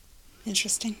circle.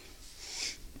 Interesting.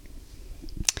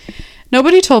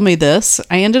 Nobody told me this.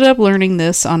 I ended up learning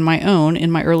this on my own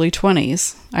in my early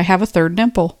 20s. I have a third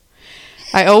nipple.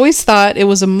 I always thought it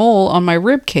was a mole on my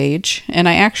rib cage, and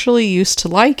I actually used to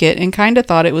like it and kind of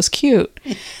thought it was cute.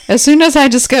 As soon as I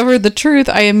discovered the truth,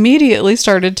 I immediately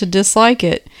started to dislike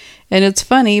it. And it's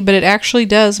funny, but it actually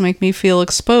does make me feel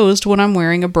exposed when I'm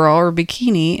wearing a bra or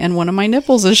bikini and one of my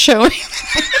nipples is showing.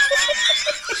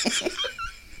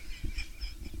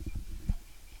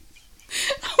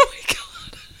 Oh my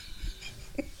God.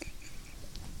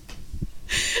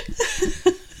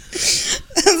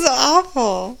 That's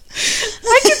awful.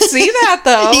 I can see that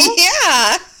though.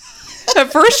 Yeah.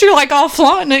 At first you're like all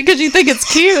flaunting it because you think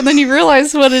it's cute, and then you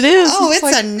realize what it is. Oh, it's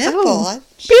like, a nipple. Oh,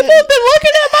 people have been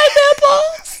looking at my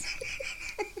nipples.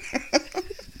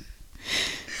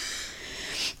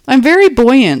 I'm very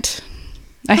buoyant.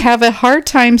 I have a hard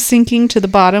time sinking to the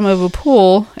bottom of a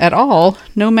pool at all,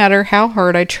 no matter how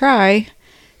hard I try,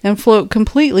 and float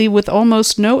completely with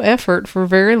almost no effort for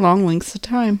very long lengths of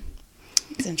time.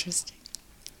 It's interesting.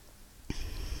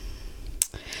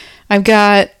 I've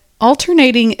got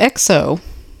alternating exo,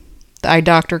 the eye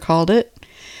doctor called it.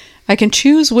 I can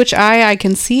choose which eye I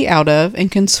can see out of and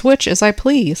can switch as I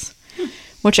please.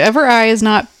 Whichever eye is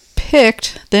not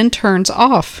picked then turns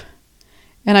off.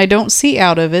 And I don't see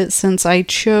out of it since I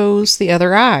chose the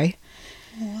other eye.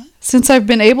 What? Since I've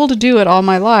been able to do it all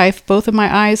my life, both of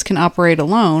my eyes can operate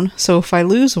alone, so if I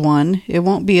lose one, it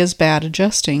won't be as bad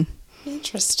adjusting.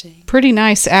 Interesting. Pretty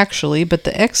nice, actually, but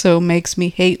the exo makes me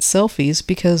hate selfies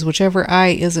because whichever eye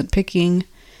isn't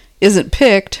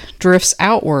picked drifts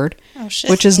outward,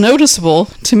 which is noticeable,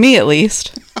 to me at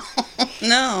least. Oh,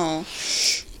 no.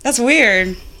 That's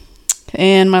weird.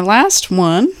 And my last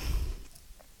one,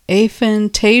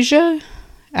 aphantasia,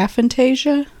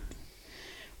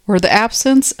 or the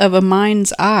absence of a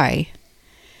mind's eye.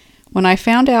 When I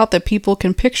found out that people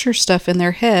can picture stuff in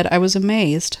their head, I was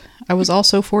amazed. I was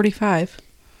also 45.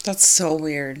 That's so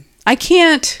weird. I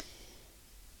can't.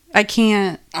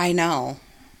 I know.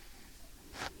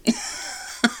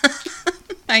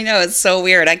 I know, it's so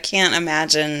weird. I can't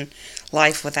imagine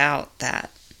life without that.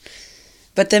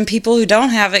 But then people who don't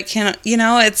have it can't,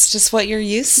 it's just what you're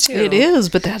used to. It is,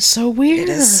 but that's so weird. It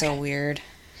is so weird.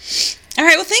 All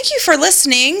right, well, thank you for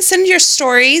listening. Send your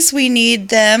stories. We need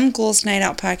them.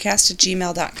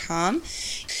 GhoulsNightOutPodcast@gmail.com.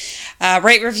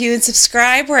 Rate, review, and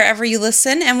subscribe wherever you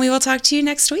listen, and we will talk to you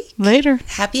next week. Later.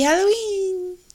 Happy Halloween.